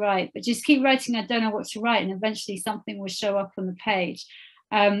what to write, but just keep writing, I don't know what to write, and eventually something will show up on the page.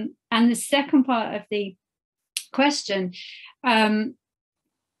 And the second part of the question,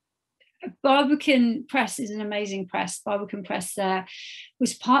 Barbican Press is an amazing press. Barbican Press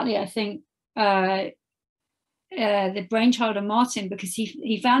was partly, I think, the brainchild of Martin, because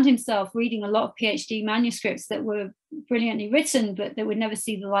he found himself reading a lot of PhD manuscripts that were brilliantly written, but that would never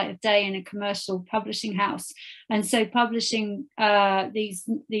see the light of day in a commercial publishing house. And so publishing these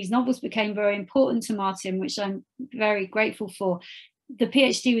novels became very important to Martin, which I'm very grateful for. The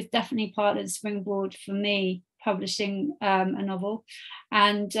PhD was definitely part of the springboard for me, publishing a novel.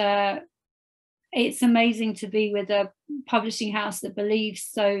 And it's amazing to be with a publishing house that believes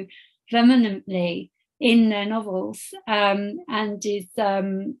so vehemently in their novels, and is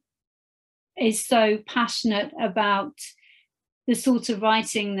so passionate about the sort of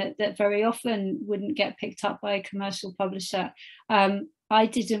writing that very often wouldn't get picked up by a commercial publisher. I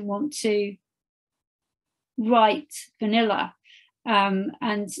didn't want to write vanilla,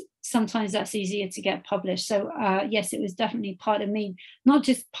 and sometimes that's easier to get published. So yes, it was definitely part of me, not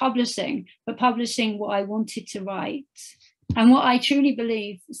just publishing, but publishing what I wanted to write and what I truly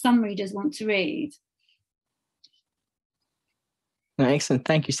believe some readers want to read. Excellent.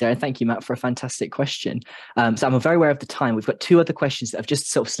 Thank you, Sarah. Thank you, Matt, for a fantastic question. So I'm very aware of the time. We've got two other questions that have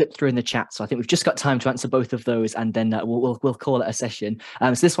just sort of slipped through in the chat. So I think we've just got time to answer both of those, and then we'll call it a session.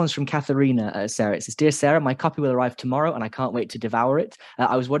 So this one's from Katharina, Sarah. It says, Dear Sarah, my copy will arrive tomorrow and I can't wait to devour it.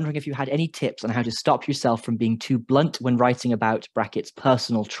 I was wondering if you had any tips on how to stop yourself from being too blunt when writing about brackets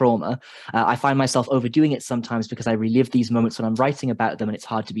personal trauma. I find myself overdoing it sometimes because I relive these moments when I'm writing about them and it's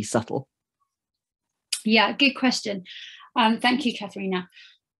hard to be subtle. Yeah, good question. Thank you, Katharina.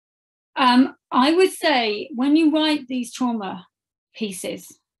 I would say when you write these trauma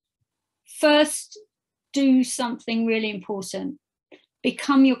pieces, first do something really important.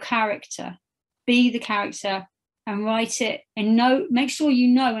 Become your character, be the character, and write it, and make sure you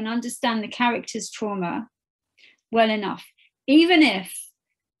know and understand the character's trauma well enough. Even if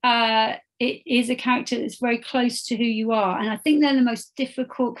it is a character that's very close to who you are. And I think they're the most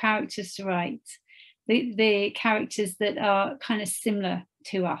difficult characters to write. The characters that are kind of similar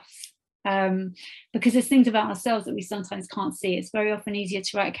to us, because there's things about ourselves that we sometimes can't see. It's very often easier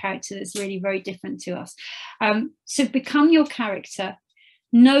to write a character that's really very different to us. So become your character,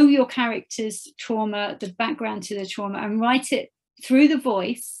 know your character's trauma, the background to the trauma, and write it through the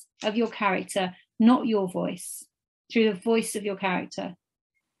voice of your character, not your voice, through the voice of your character.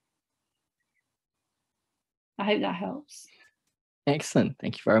 I hope that helps. Excellent.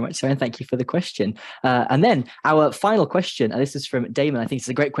 Thank you very much, Sarah, and thank you for the question. And then our final question, and this is from Damon. I think it's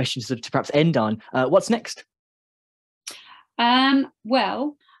a great question to perhaps end on. What's next? At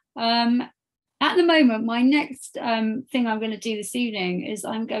the moment, my next thing I'm going to do this evening is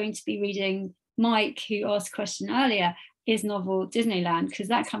I'm going to be reading Mike, who asked a question earlier, his novel Disneyland, because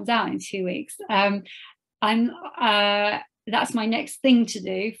that comes out in 2 weeks. That's my next thing to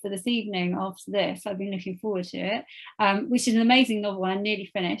do for this evening after this. I've been looking forward to it, which is an amazing novel. I'm nearly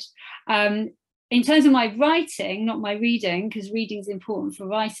finished. In terms of my writing, not my reading, because reading is important for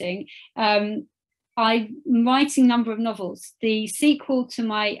writing, I'm writing a number of novels. The sequel to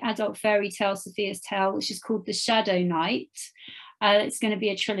my adult fairy tale, Sophia's Tale, which is called The Shadow Knight. It's going to be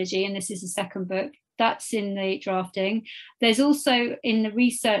a trilogy, and this is the second book. That's in the drafting. There's also in the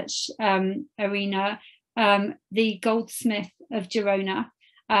research arena, The Goldsmith of Girona,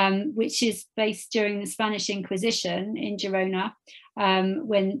 which is based during the Spanish Inquisition in Girona,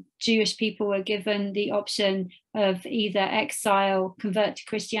 when Jewish people were given the option of either exile, convert to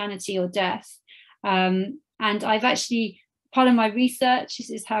Christianity, or death. And I've actually, part of my research, this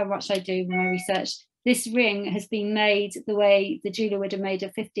is how much I do my research, this ring has been made the way the jeweler would have made a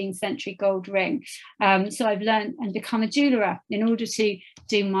 15th century gold ring. So I've learned and become a jeweler in order to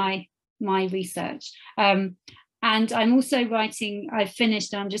do my research. And I'm also writing, I've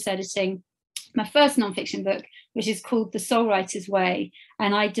finished, I'm just editing my first nonfiction book, which is called The Soul Writer's Way.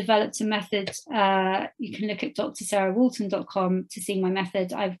 And I developed a method, you can look at drsarahwalton.com to see my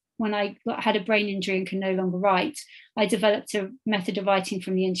method. When I had a brain injury and can no longer write, I developed a method of writing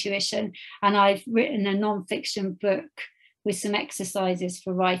from the intuition. And I've written a nonfiction book with some exercises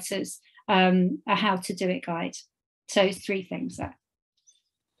for writers, a how to do it guide. So 3 things there.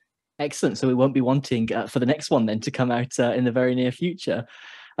 Excellent. So we won't be wanting for the next one then to come out in the very near future.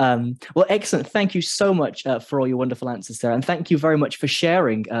 Well, excellent. Thank you so much for all your wonderful answers, Sarah. And thank you very much for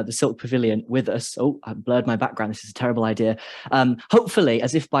sharing the Silk Pavilion with us. Oh, I blurred my background. This is a terrible idea. Hopefully,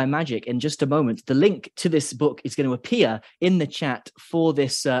 as if by magic, in just a moment, the link to this book is going to appear in the chat for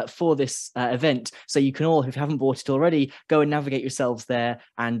this event. So you can all, if you haven't bought it already, go and navigate yourselves there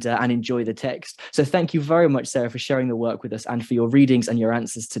and enjoy the text. So thank you very much, Sarah, for sharing the work with us and for your readings and your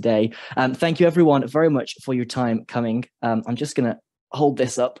answers today. Thank you, everyone, very much for your time coming. I'm just going to hold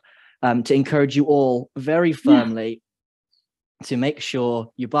this up to encourage you all very firmly to make sure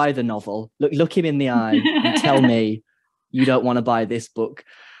you buy the novel. Look him in the eye and tell me you don't want to buy this book.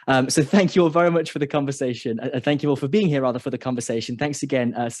 So thank you all very much for the conversation. Thank you all for being here, rather, for the conversation. Thanks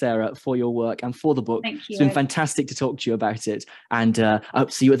again, Sarah, for your work and for the book. Thank you. It's been fantastic to talk to you about it. And I hope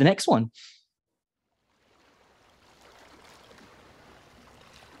to see you at the next one.